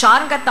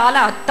ஷார்ங்கத்தால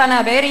அத்தனை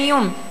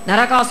பேரையும்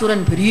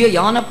நரகாசுரன் பெரிய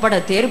யானைப்பட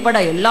தேர்ப்பட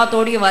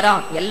எல்லாத்தோடையும்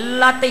வரான்.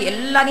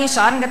 எல்லாரையும்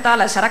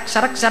ஷார்ங்கத்தால சரக்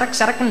சரக் சரக்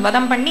சரக்குன்னு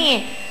வதம் பண்ணி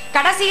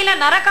கடைசியில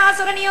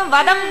நரகாசுரனையும்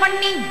வதம்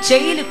பண்ணி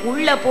ஜெயிலுக்கு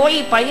உள்ள போய்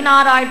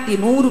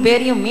 16,100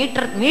 பேரையும்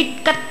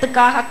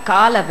மீட்கறதுக்காக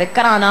காலை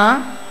வைக்கிறானா.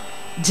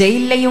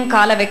 ஜெயிலையும்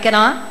காலை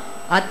வைக்கிறான்,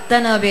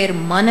 அத்தனை பேர்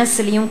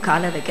மனசுலயும்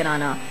காலை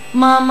வைக்கிறானா.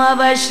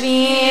 மமவ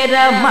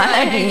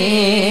ஸ்ரீரமணி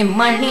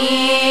மணி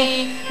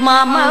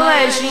மமவ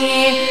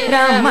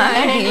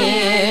ஸ்ரீரமணி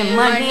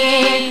மணி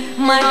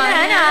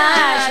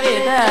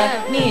மதனாஸ்ரித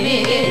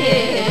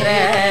நீர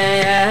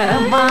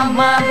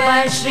மமவ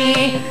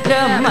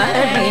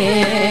ஸ்ரீரமணி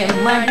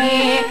மணி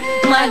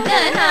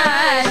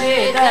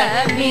மதனாஸ்ரித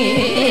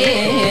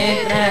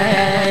நீர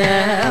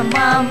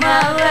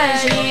மமவ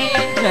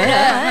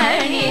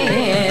ஸ்ரீரமணி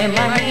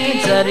மணி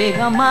சரிக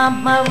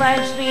மமவ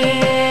ஸ்ரீ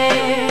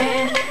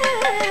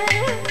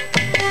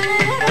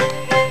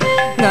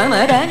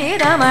கமரணி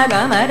ரம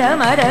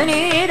கமரமரணி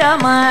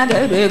ரம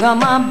கருக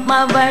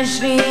மமவ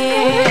ஸ்ரீ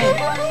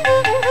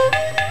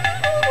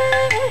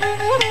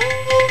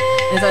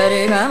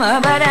சரி கம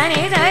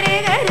பரணி சரி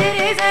கரி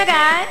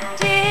சகா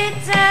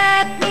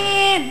சித்சத்னி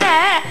த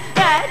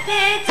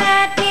கதி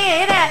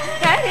சதிர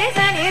கரி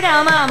சனி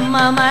ரம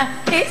மம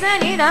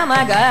ரிசனி ரம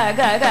க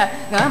க க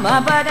கம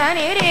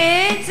பரணி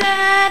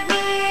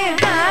ரிசனி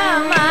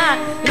ரம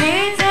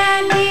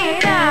ரிசனி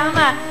ரம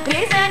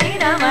ரிசனி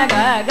ரம க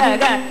க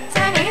க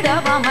சனி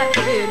ரம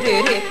ரி ரி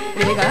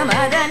ரி கம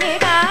தனி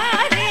க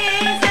ரி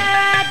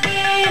சதி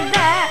த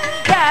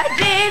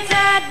கதி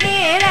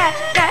சதிர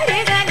கரி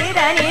சனி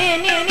ரணி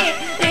நி நி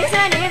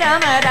ரிசனி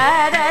ரம ர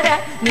ர ர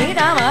நி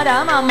ரம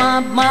ரம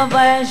மம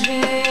ஸ்ரீ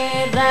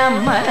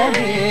ரம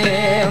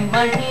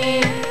மணி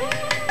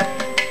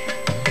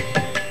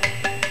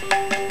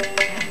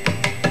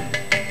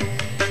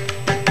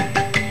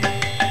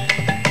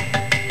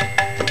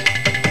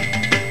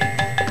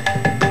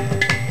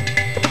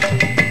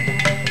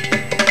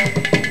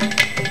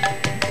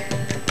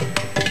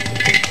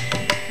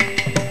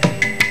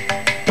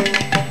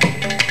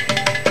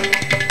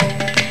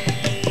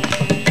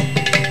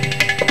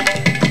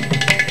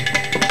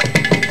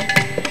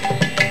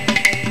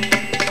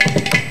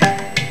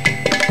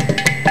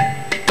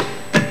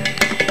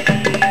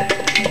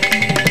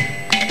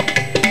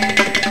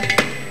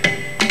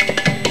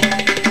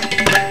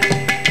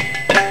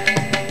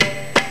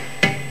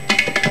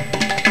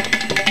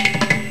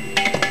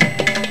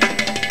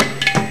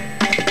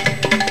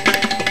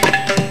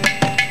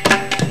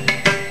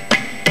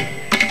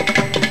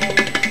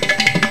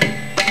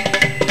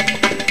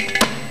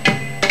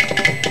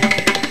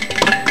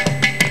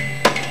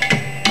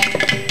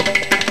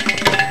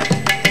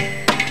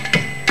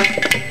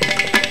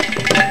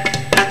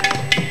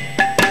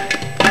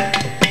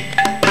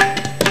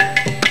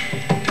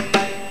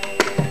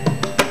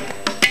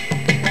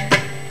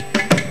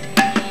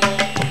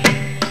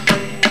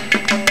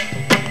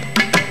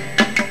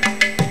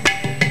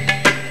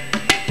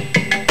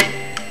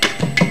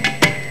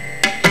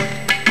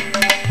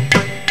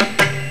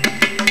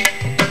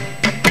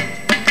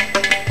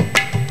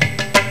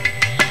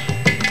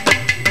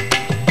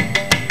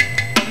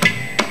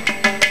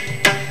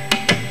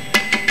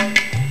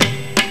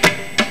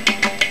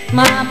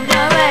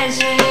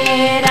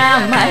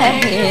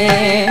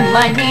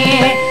மணி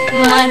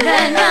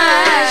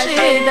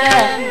மதனாஸ்ரித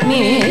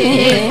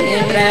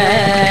மீர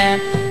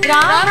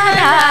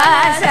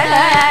ராமதாச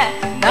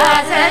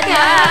தாச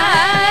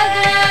தியாக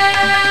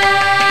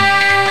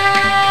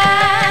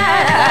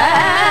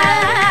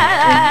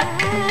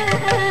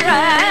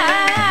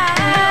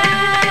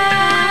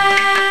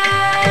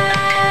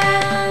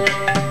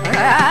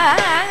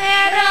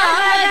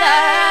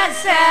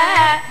ராமதாச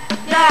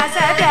தாச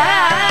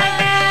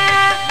தியாக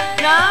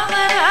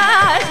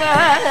ராமதாச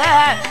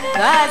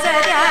தாச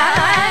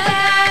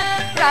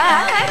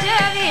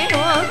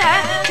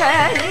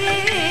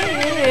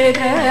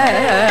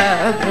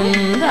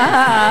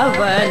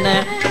Brindavana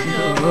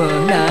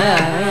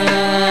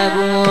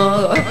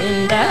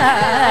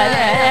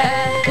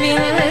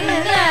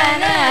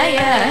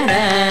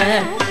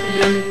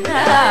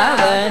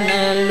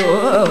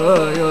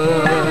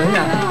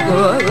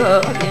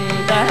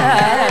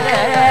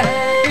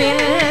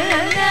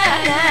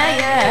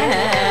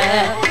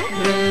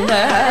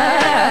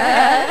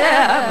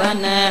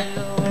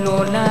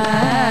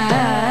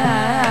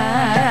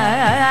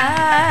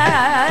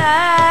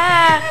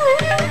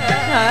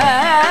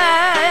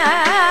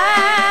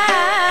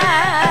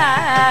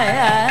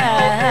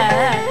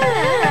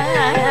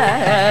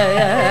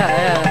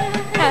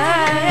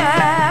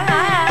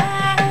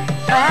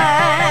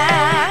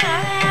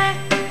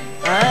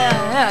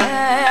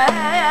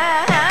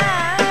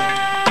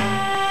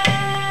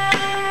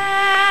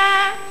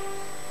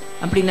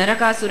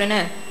நரகாசுரனை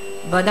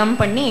வதம்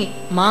பண்ணி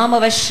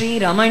மாமவ ஸ்ரீ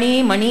ரமணி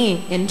மணி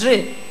என்று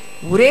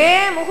ஒரே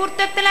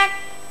முகூர்த்தத்துல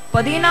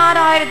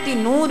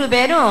 16,100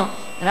 பேரும்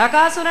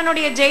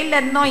நரகாசுரனுடைய ஜெயில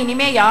இருந்தோம்,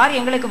 இனிமே யார்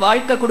எங்களுக்கு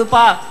வாழ்க்கை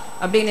கொடுப்பா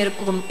அப்படின்னு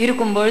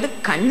இருக்கும்பொழுது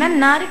கண்ணன்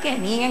நான் இருக்கேன்,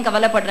 நீ ஏன்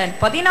கவலைப்படுறேன்?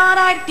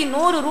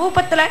 16,100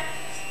 ரூபத்துல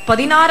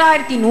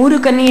 16,100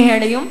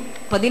 கன்னிகைகளையும்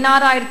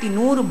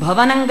 16,100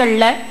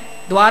 பவனங்கள்ல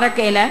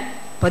துவாரகையில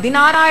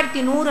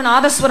 16,100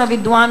 நாதஸ்வர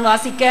வித்வான்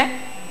வாசிக்க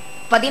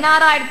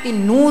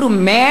 16,100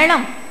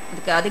 மேளம்,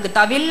 அதுக்கு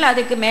தவில்,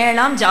 அதுக்கு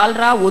மேளம்,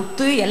 ஜால்ரா,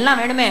 ஒத்து எல்லாம்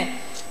வேணுமே.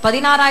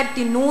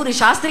 16,100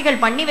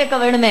 சாஸ்திரிகள் பண்ணி வைக்க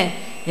வேணுமே.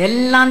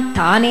 எல்லாம்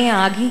தானே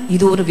ஆகி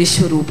இது ஒரு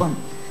விஸ்வரூபம்.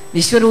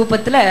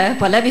 விஸ்வரூபத்துல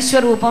பல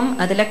விஸ்வரூபம்,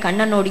 அதுல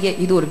கண்ணனுடைய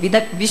இது ஒரு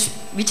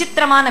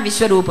விசித்திரமான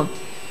விஸ்வரூபம்.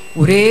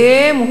 ஒரே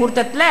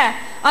முகூர்த்தத்துல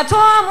अथो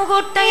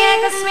मुहूर्तये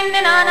कस्मिन्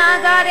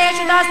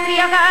नानाकारेषु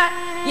दास्त्रियः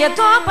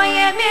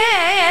यथोपयमे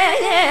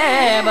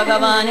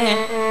भगवान्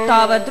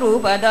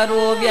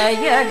तावद्रूपधरो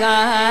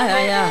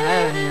व्ययगाय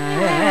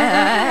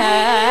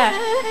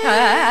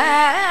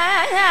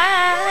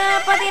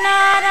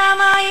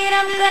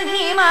 16,000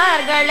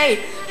 கன்னிமார்களை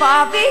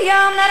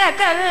பாப்பியாம்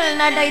நரக்கல்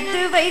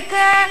நடைத்து வைக்க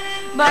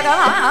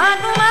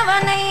பகவானும்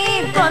அவனை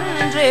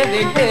கொன்று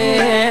விட்டு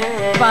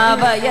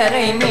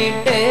பாவையரை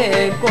மீட்டு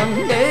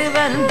கொண்டு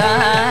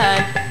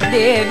வந்தார்.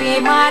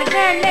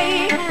 தேவிமார்களை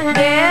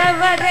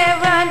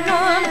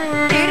தேவதேவனும்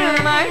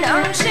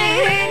திருமணம்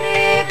செய்து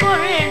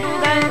கொண்டு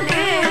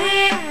வந்து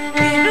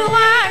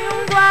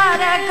திருவாழும்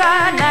துவாரகா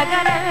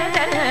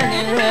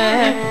நகரில்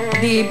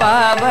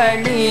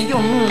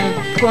தீபாவளியும்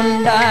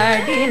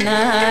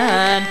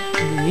கொண்டாடினான்.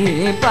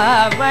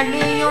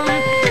 தீபாவளியும்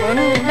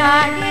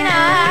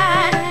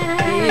கொண்டாடினான்.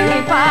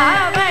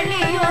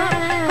 தீபாவளியும்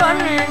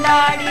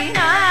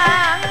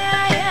கொண்டாடினான்.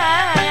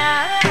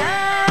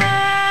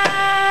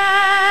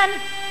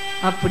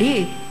 அப்படி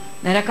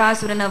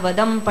நரகாசுரனை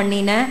வதம்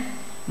பண்ணின,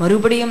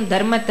 மறுபடியும்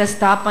தர்மத்தை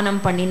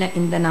ஸ்தாபனம் பண்ணின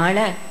இந்த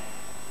நாளை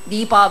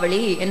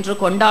தீபாவளி என்று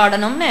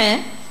கொண்டாடணும்னு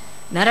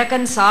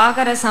நரகன்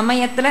சாகர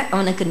சமயத்துல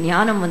அவனுக்கு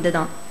ஞானம்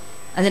வந்துதான்.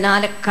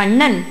 அதனால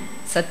கண்ணன்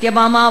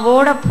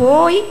சத்யபாமாவோட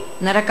போய்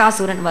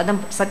நரகாசுரன்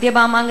வதம்.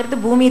 சத்யபாமாங்கிறது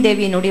பூமி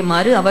தேவியினுடைய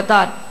மறு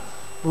அவதார்,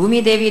 பூமி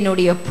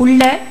தேவியினுடைய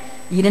புள்ள.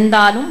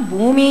 இருந்தாலும்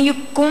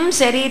பூமியுக்கும்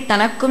சரி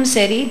தனக்கும்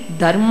சரி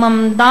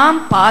தர்மம்தான்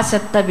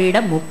பாசத்தை விட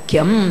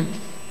முக்கியம்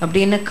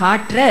அப்படின்னு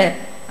காட்டுற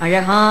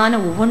அழகான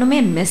ஒவ்வொன்றுமே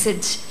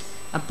மெசேஜ்.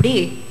 அப்படி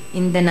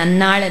இந்த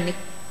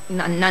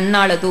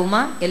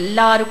நன்னாளதுமா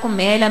எல்லாருக்கும்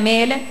மேல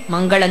மேல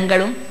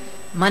மங்களங்களும்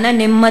மன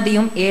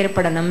நிம்மதியும்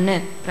ஏற்படணும்னு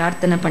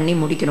பிரார்த்தனை பண்ணி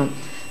முடிக்கணும்.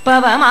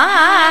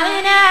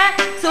 பவமான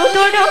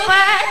சுதுடு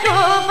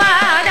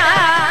பட்டுமானகு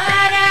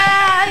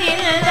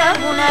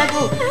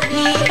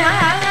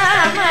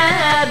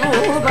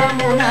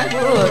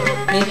நீரூபமுனகு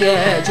நிஜ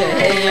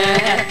ஜய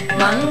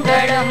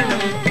மங்களம்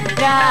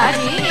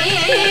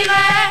ராஜீவ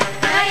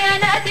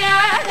நயன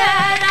தியாக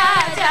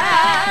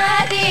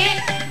ராஜாதி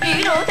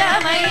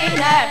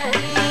விருதமைன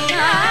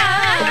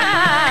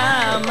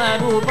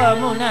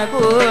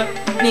ரூபமுனகு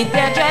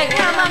நித்ய ஜய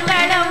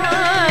மங்களம்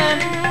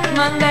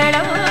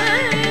மங்களம்